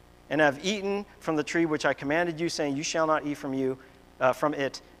and have eaten from the tree which I commanded you, saying, you shall not eat from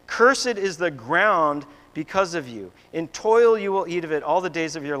it, cursed is the ground because of you. In toil you will eat of it all the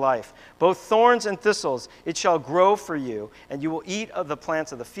days of your life. Both thorns and thistles it shall grow for you, and you will eat of the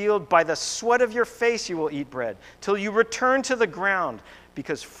plants of the field. By the sweat of your face you will eat bread, till you return to the ground,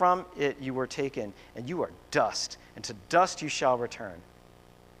 because from it you were taken, and you are dust, and to dust you shall return.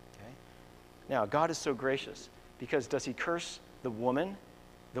 Okay? Now, God is so gracious, because does he curse the woman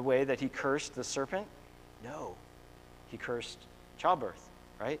the way that he cursed the serpent? No. He cursed childbirth,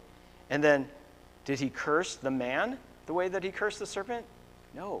 right? And then, did he curse the man the way that he cursed the serpent?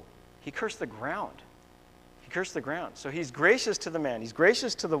 No. He cursed the ground. He cursed the ground. So he's gracious to the man. He's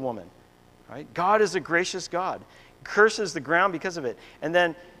gracious to the woman, right? God is a gracious God. He curses the ground because of it. And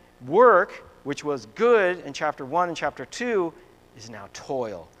then work, which was good in chapter 1 and chapter 2, is now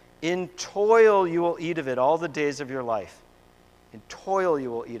toil. In toil you will eat of it all the days of your life. In toil you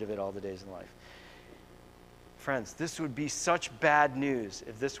will eat of it all the days of life. Friends, this would be such bad news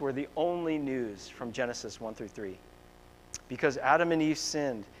if this were the only news from Genesis 1 through 3. Because Adam and Eve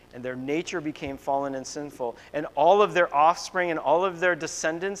sinned, and their nature became fallen and sinful, and all of their offspring and all of their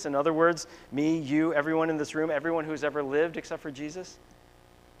descendants, in other words, me, you, everyone in this room, everyone who's ever lived except for Jesus,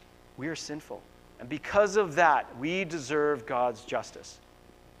 we are sinful. And because of that, we deserve God's justice.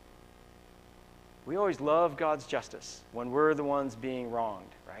 We always love God's justice when we're the ones being wronged,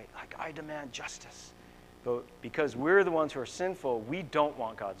 right? Like, I demand justice. But because we're the ones who are sinful, we don't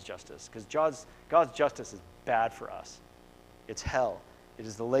want God's justice, because God's justice is bad for us. It's hell. It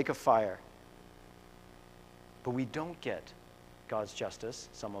is the lake of fire. But we don't get God's justice,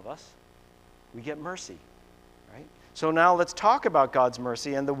 some of us. We get mercy, right? So now let's talk about God's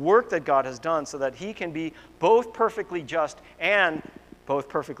mercy and the work that God has done so that he can be both perfectly just and both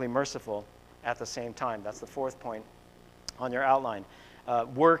perfectly merciful at the same time. That's the fourth point on your outline.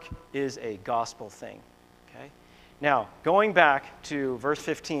 Work is a gospel thing. Okay? Now, going back to verse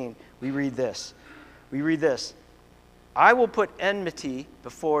 15, we read this. I will put enmity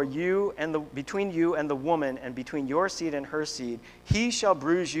between you and the woman, and between your seed and her seed. He shall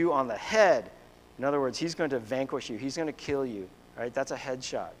bruise you on the head. In other words, he's going to vanquish you. He's going to kill you. Right? That's a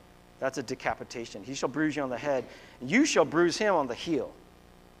headshot. That's a decapitation. He shall bruise you on the head, and you shall bruise him on the heel.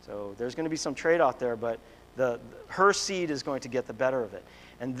 So there's going to be some trade-off there, but her seed is going to get the better of it.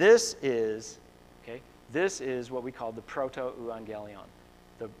 And this is what we call the proto-evangelion,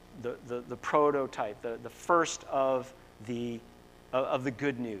 the prototype, the first of the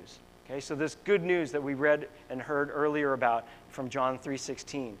good news. Okay, so this good news that we read and heard earlier about from John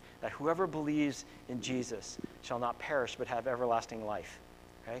 3:16, that whoever believes in Jesus shall not perish but have everlasting life.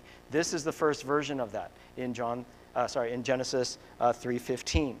 Okay, this is the first version of that in Genesis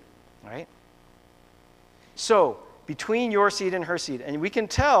 3:15. Right. So between your seed and her seed, and we can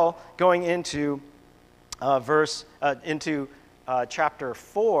tell going into chapter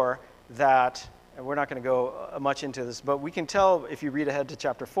 4 that, and we're not going to go much into this, but we can tell if you read ahead to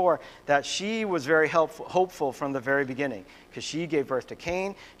chapter 4 that she was very hopeful from the very beginning, because she gave birth to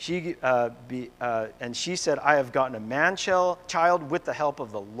Cain. And she said, I have gotten a man-child with the help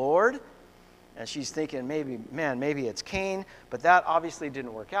of the Lord. And she's thinking, maybe it's Cain. But that obviously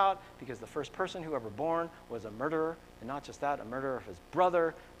didn't work out, because the first person who ever born was a murderer. And not just that, a murderer of his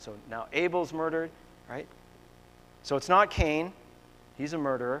brother. So now Abel's murdered, right? So it's not Cain. He's a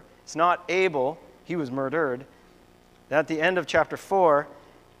murderer. It's not Abel. He was murdered. Then at the end of chapter 4,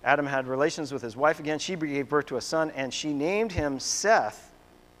 Adam had relations with his wife again. She gave birth to a son, and she named him Seth,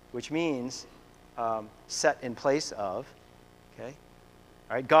 which means set in place of. Okay?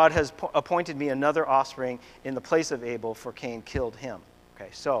 All right, God has appointed me another offspring in the place of Abel, for Cain killed him. Okay,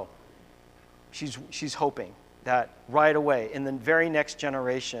 so she's hoping that right away, in the very next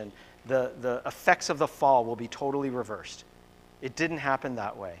generation, the effects of the fall will be totally reversed. It didn't happen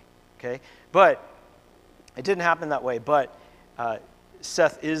that way. Okay, but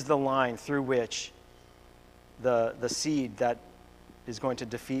Seth is the line through which the seed that is going to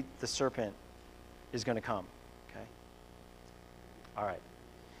defeat the serpent is going to come. Okay, all right.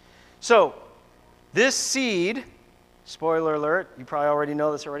 So, this seed, spoiler alert, you probably already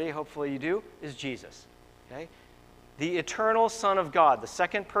know this already, hopefully you do, is Jesus. Okay? The eternal Son of God, the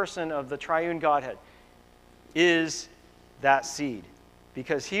second person of the triune Godhead, is that seed.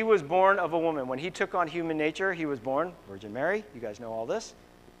 Because he was born of a woman. When he took on human nature, he was born, Virgin Mary, you guys know all this,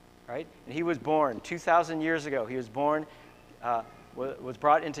 right? And he was born 2,000 years ago. He was born, was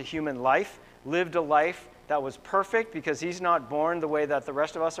brought into human life, lived a life that was perfect, because he's not born the way that the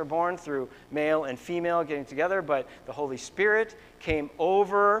rest of us are born, through male and female getting together, but the Holy Spirit came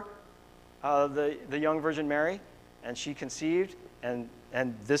over the young Virgin Mary, and she conceived, and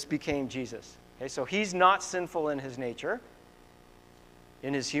this became Jesus. Okay, so he's not sinful in his nature,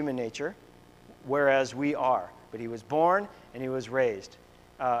 in his human nature, whereas we are. But he was born and he was raised,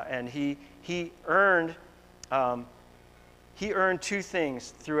 and he earned two things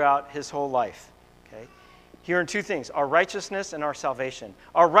throughout his whole life. Okay. He earned two things, our righteousness and our salvation.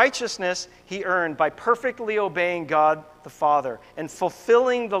 Our righteousness he earned by perfectly obeying God the Father and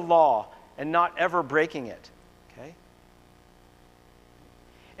fulfilling the law and not ever breaking it. Okay?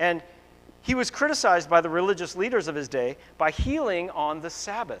 And He was criticized by the religious leaders of his day by healing on the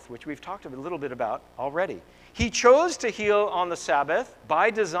Sabbath, which we've talked a little bit about already. He chose to heal on the Sabbath by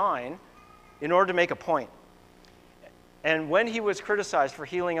design in order to make a point. And when he was criticized for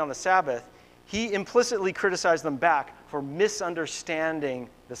healing on the Sabbath, he implicitly criticized them back for misunderstanding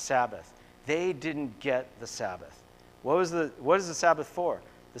the Sabbath. They didn't get the Sabbath. What is the Sabbath for?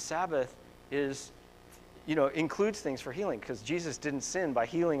 The Sabbath includes things for healing, because Jesus didn't sin by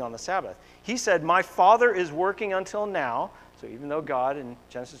healing on the Sabbath. He said, my Father is working until now. So even though God in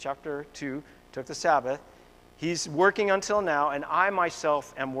Genesis chapter 2 took the Sabbath, he's working until now, and I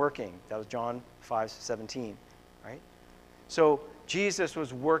myself am working. That was John 5:17, right? So Jesus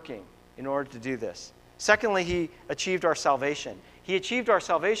was working in order to do this. Secondly, he achieved our salvation. He achieved our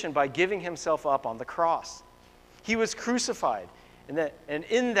salvation by giving himself up on the cross. He was crucified, and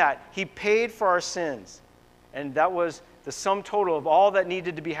in that, he paid for our sins. And that was the sum total of all that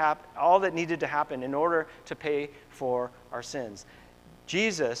needed to happen in order to pay for our sins.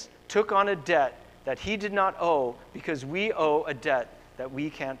 Jesus took on a debt that he did not owe, because we owe a debt that we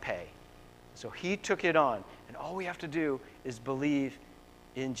can't pay. So he took it on, and all we have to do is believe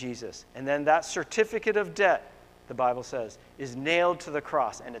in Jesus. And then that certificate of debt, the Bible says, is nailed to the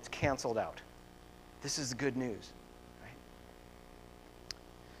cross, and it's canceled out. This is the good news. Right?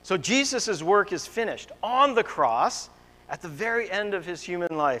 So Jesus' work is finished. On the cross, at the very end of his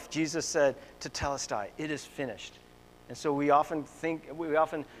human life, Jesus said to Telestai, it is finished. And so we often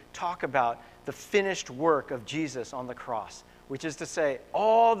talk about the finished work of Jesus on the cross, which is to say,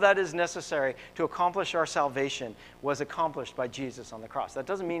 all that is necessary to accomplish our salvation was accomplished by Jesus on the cross. That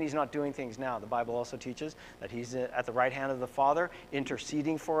doesn't mean he's not doing things now. The Bible also teaches that he's at the right hand of the Father,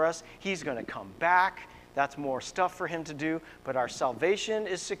 interceding for us. He's going to come back. That's more stuff for him to do. But our salvation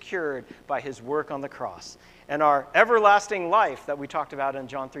is secured by his work on the cross. And our everlasting life that we talked about in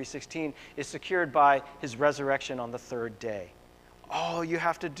John 3:16 is secured by his resurrection on the third day. All you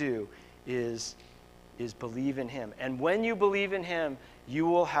have to do is believe in him. And when you believe in him, you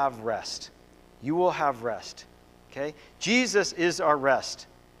will have rest. You will have rest. Okay? Jesus is our rest.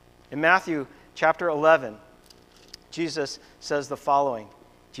 In Matthew chapter 11, Jesus says the following.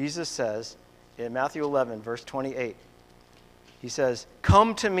 Jesus says in Matthew 11, verse 28, he says,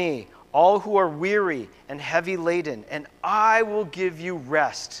 come to me, all who are weary and heavy laden, and I will give you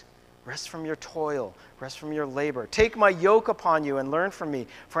rest. Rest from your toil, rest from your labor. Take my yoke upon you and learn from me,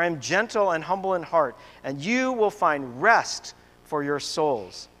 for I am gentle and humble in heart, and you will find rest for your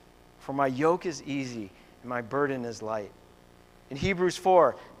souls. For my yoke is easy and my burden is light. In Hebrews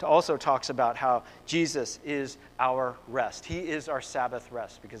 4, it also talks about how Jesus is our rest. He is our Sabbath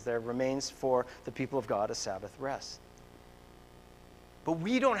rest, because there remains for the people of God a Sabbath rest. But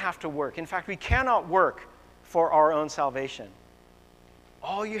we don't have to work. In fact, we cannot work for our own salvation.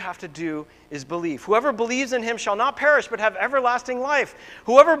 All you have to do is believe. Whoever believes in him shall not perish, but have everlasting life.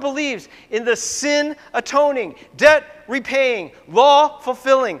 Whoever believes in the sin-atoning, debt-repaying,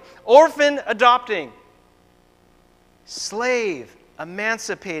 law-fulfilling, orphan-adopting,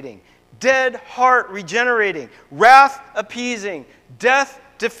 slave-emancipating, dead-heart regenerating, wrath-appeasing,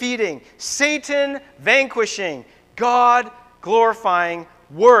 death-defeating, Satan-vanquishing, God-glorifying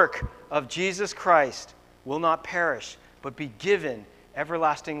work of Jesus Christ will not perish, but be given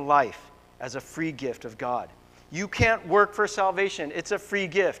everlasting life as a free gift of God. You can't work for salvation. It's a free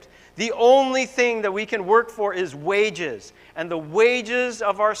gift. The only thing that we can work for is wages, and the wages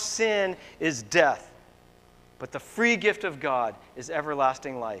of our sin is death. But the free gift of God is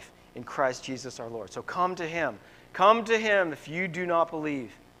everlasting life in Christ Jesus our Lord. So come to him. Come to him if you do not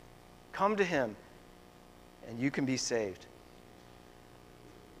believe. Come to him, and you can be saved.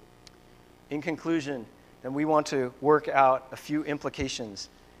 In conclusion, then we want to work out a few implications.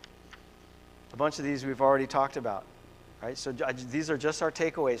 A bunch of these we've already talked about, right? So these are just our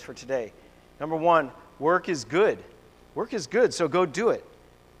takeaways for today. Number one, work is good. Work is good, so go do it,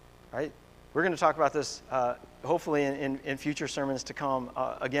 right? We're going to talk about this hopefully in future sermons to come,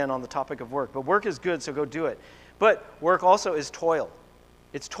 again on the topic of work. But work is good, so go do it. But work also is toil.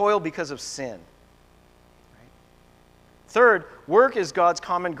 It's toil because of sin. Right? Third, work is God's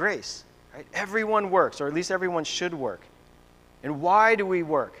common grace. Right? Everyone works, or at least everyone should work. And why do we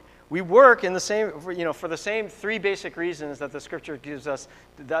work? We work in the same, for the same three basic reasons that the Scripture gives us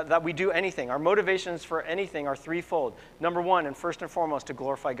that we do anything. Our motivations for anything are threefold. Number one, and first and foremost, to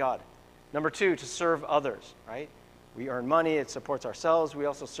glorify God. Number two, to serve others. Right? We earn money; it supports ourselves. We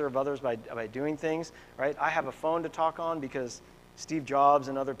also serve others by doing things. Right? I have a phone to talk on because Steve Jobs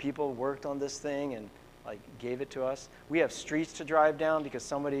and other people worked on this thing and gave it to us. We have streets to drive down because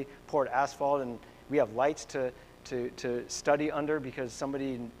somebody poured asphalt, and we have lights to study under because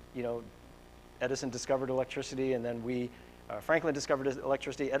somebody Edison discovered electricity, and then Franklin discovered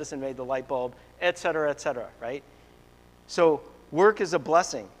electricity, Edison made the light bulb, et cetera, right? So work is a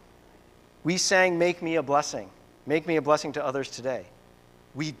blessing. We sang, "Make me a blessing." Make me a blessing to others today.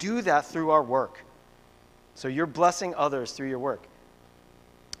 We do that through our work. So you're blessing others through your work.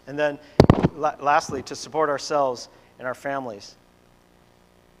 And then lastly, to support ourselves and our families.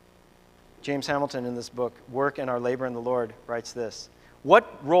 James Hamilton in this book, Work and Our Labor in the Lord, writes this: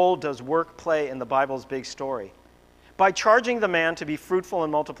 "What role does work play in the Bible's big story? By charging the man to be fruitful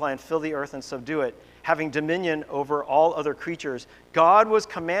and multiply and fill the earth and subdue it, having dominion over all other creatures, God was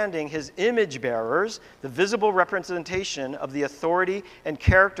commanding his image bearers, the visible representation of the authority and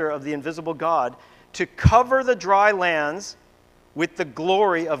character of the invisible God, to cover the dry lands with the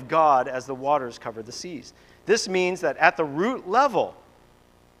glory of God as the waters cover the seas." This means that at the root level,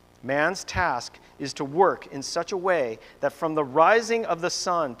 man's task is to work in such a way that from the rising of the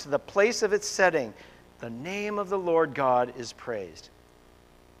sun to the place of its setting, the name of the Lord God is praised.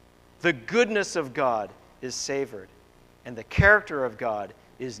 The goodness of God is savored, and the character of God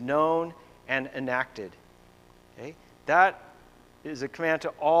is known and enacted. Okay? That is a command to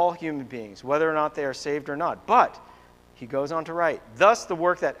all human beings, whether or not they are saved or not. But he goes on to write, "Thus the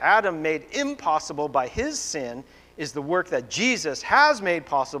work that Adam made impossible by his sin is the work that Jesus has made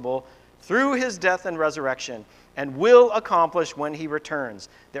possible through his death and resurrection, and will accomplish when he returns.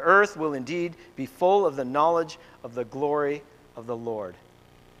 The earth will indeed be full of the knowledge of the glory of the Lord."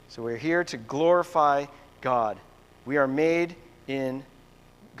 So we're here to glorify God. We are made in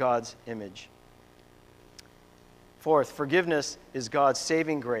God's image. Fourth, forgiveness is God's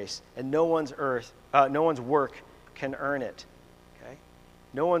saving grace, and no one's work can earn it. Okay?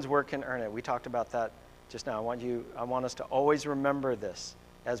 No one's work can earn it. We talked about that just now. I want us to always remember this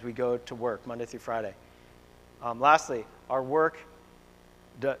as we go to work Monday through Friday. Lastly, our work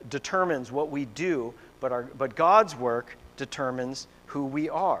determines what we do, but God's work determines who we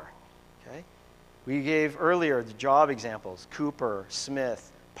are. Okay? We gave earlier the job examples: cooper,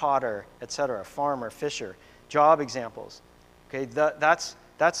 smith, potter, etc., farmer, fisher. Job examples. Okay, that's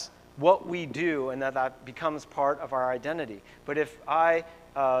what we do, and that becomes part of our identity. But if I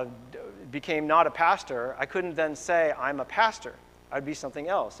became not a pastor, I couldn't then say I'm a pastor. I'd be something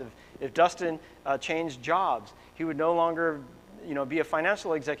else. If Dustin changed jobs, he would no longer, be a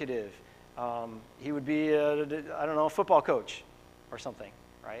financial executive. He would be a football coach or something,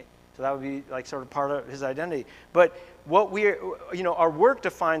 right? So that would be like sort of part of his identity. But our work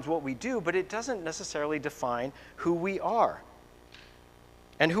defines what we do, but it doesn't necessarily define who we are.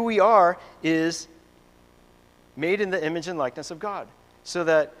 And who we are is made in the image and likeness of God, so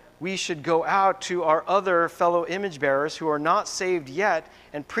that we should go out to our other fellow image bearers who are not saved yet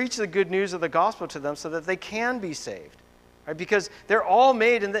and preach the good news of the gospel to them so that they can be saved. Right? Because they're all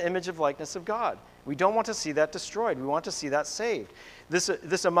made in the image and likeness of God. We don't want to see that destroyed. We want to see that saved.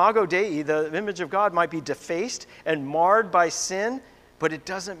 This imago Dei, the image of God, might be defaced and marred by sin, but it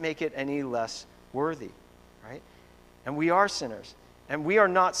doesn't make it any less worthy. Right? And we are sinners. And we are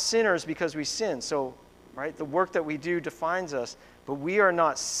not sinners because we sin. So, right, the work that we do defines us. But we are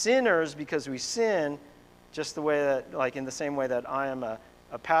not sinners because we sin, just the way that, like in the same way that I am a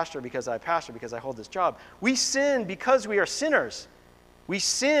pastor because I pastor, because I hold this job. We sin because we are sinners. We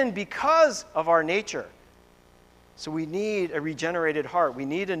sin because of our nature. So we need a regenerated heart. We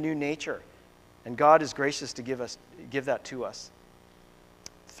need a new nature. And God is gracious to give that to us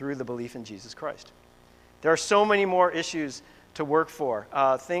through the belief in Jesus Christ. There are so many more issues to work for,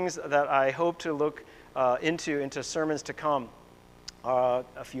 things that I hope to look into sermons to come. A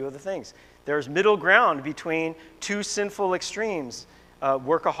few of the things. There's middle ground between two sinful extremes, being a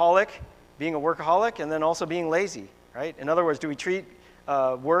workaholic, and then also being lazy, right? In other words, do we treat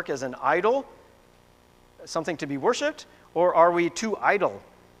work as an idol, something to be worshipped, or are we too idle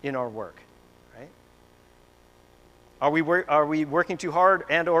in our work, right? Are we working too hard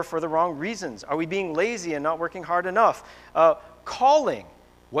and or for the wrong reasons? Are we being lazy and not working hard enough? Calling,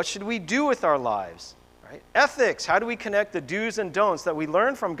 what should we do with our lives? Right? Ethics, how do we connect the do's and don'ts that we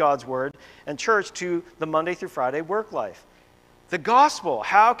learn from God's Word and church to the Monday through Friday work life? The gospel,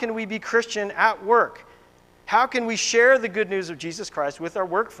 how can we be Christian at work? How can we share the good news of Jesus Christ with our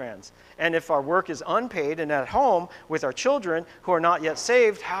work friends? And if our work is unpaid and at home with our children who are not yet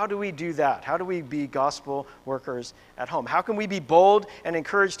saved, how do we do that? How do we be gospel workers at home? How can we be bold and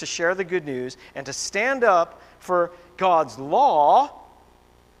encouraged to share the good news and to stand up for God's law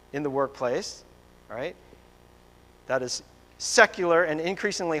in the workplace? Right? That is secular and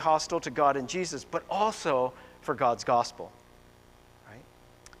increasingly hostile to God and Jesus, but also for God's gospel. Right?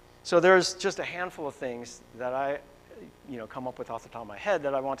 So there's just a handful of things that I come up with off the top of my head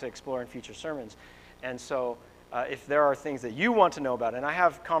that I want to explore in future sermons. And so if there are things that you want to know about, and I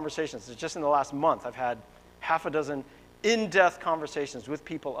have conversations, just in the last month, I've had half a dozen in-depth conversations with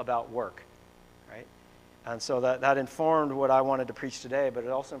people about work, right? And so that informed what I wanted to preach today, but it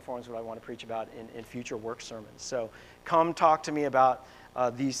also informs what I want to preach about in future work sermons. So come talk to me about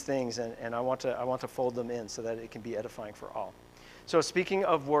these things, and I want to fold them in so that it can be edifying for all. So speaking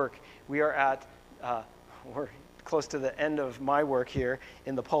of work, we are we're close to the end of my work here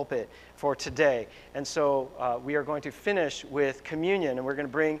in the pulpit for today. And so we are going to finish with communion, and we're going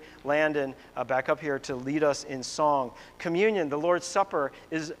to bring Landon back up here to lead us in song. Communion, the Lord's Supper,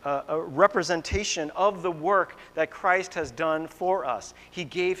 is a representation of the work that Christ has done for us. He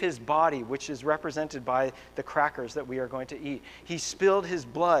gave his body, which is represented by the crackers that we are going to eat. He spilled his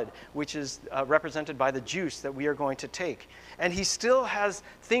blood, which is represented by the juice that we are going to take. And he still has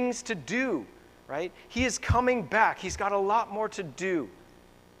things to do. Right? He is coming back. He's got a lot more to do,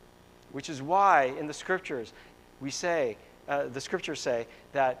 which is why in the scriptures the scriptures say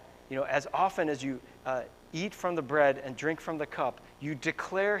that as often as you eat from the bread and drink from the cup, you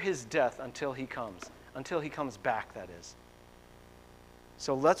declare his death until he comes back, that is.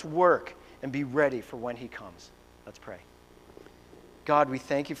 So let's work and be ready for when he comes. Let's pray. God, we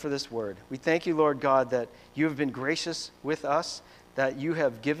thank you for this word. We thank you, Lord God, that you have been gracious with us, that you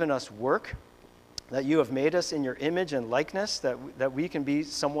have given us work, that you have made us in your image and likeness, that we can be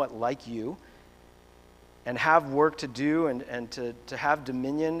somewhat like you and have work to do and to have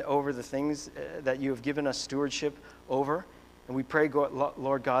dominion over the things that you have given us stewardship over. And we pray,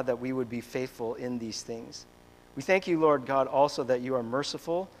 Lord God, that we would be faithful in these things. We thank you, Lord God, also that you are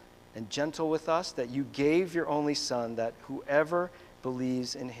merciful and gentle with us, that you gave your only Son, that whoever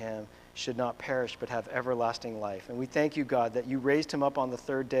believes in him should not perish but have everlasting life. And we thank you, God, that you raised him up on the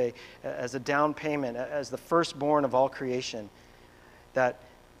third day as a down payment, as the firstborn of all creation, that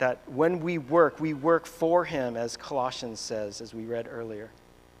when we work for him, as Colossians says, as we read earlier.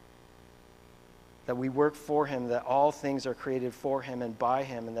 That we work for him, that all things are created for him and by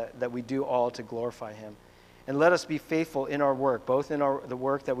him, and that we do all to glorify him. And let us be faithful in our work, both in the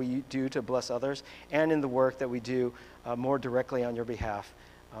work that we do to bless others and in the work that we do more directly on your behalf.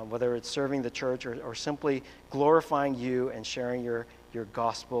 Whether it's serving the church or simply glorifying you and sharing your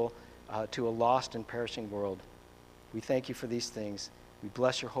gospel to a lost and perishing world. We thank you for these things. We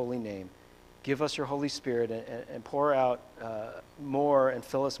bless your holy name. Give us your Holy Spirit and pour out more and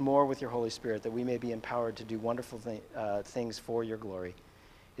fill us more with your Holy Spirit, that we may be empowered to do wonderful things for your glory.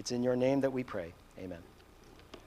 It's in your name that we pray. Amen.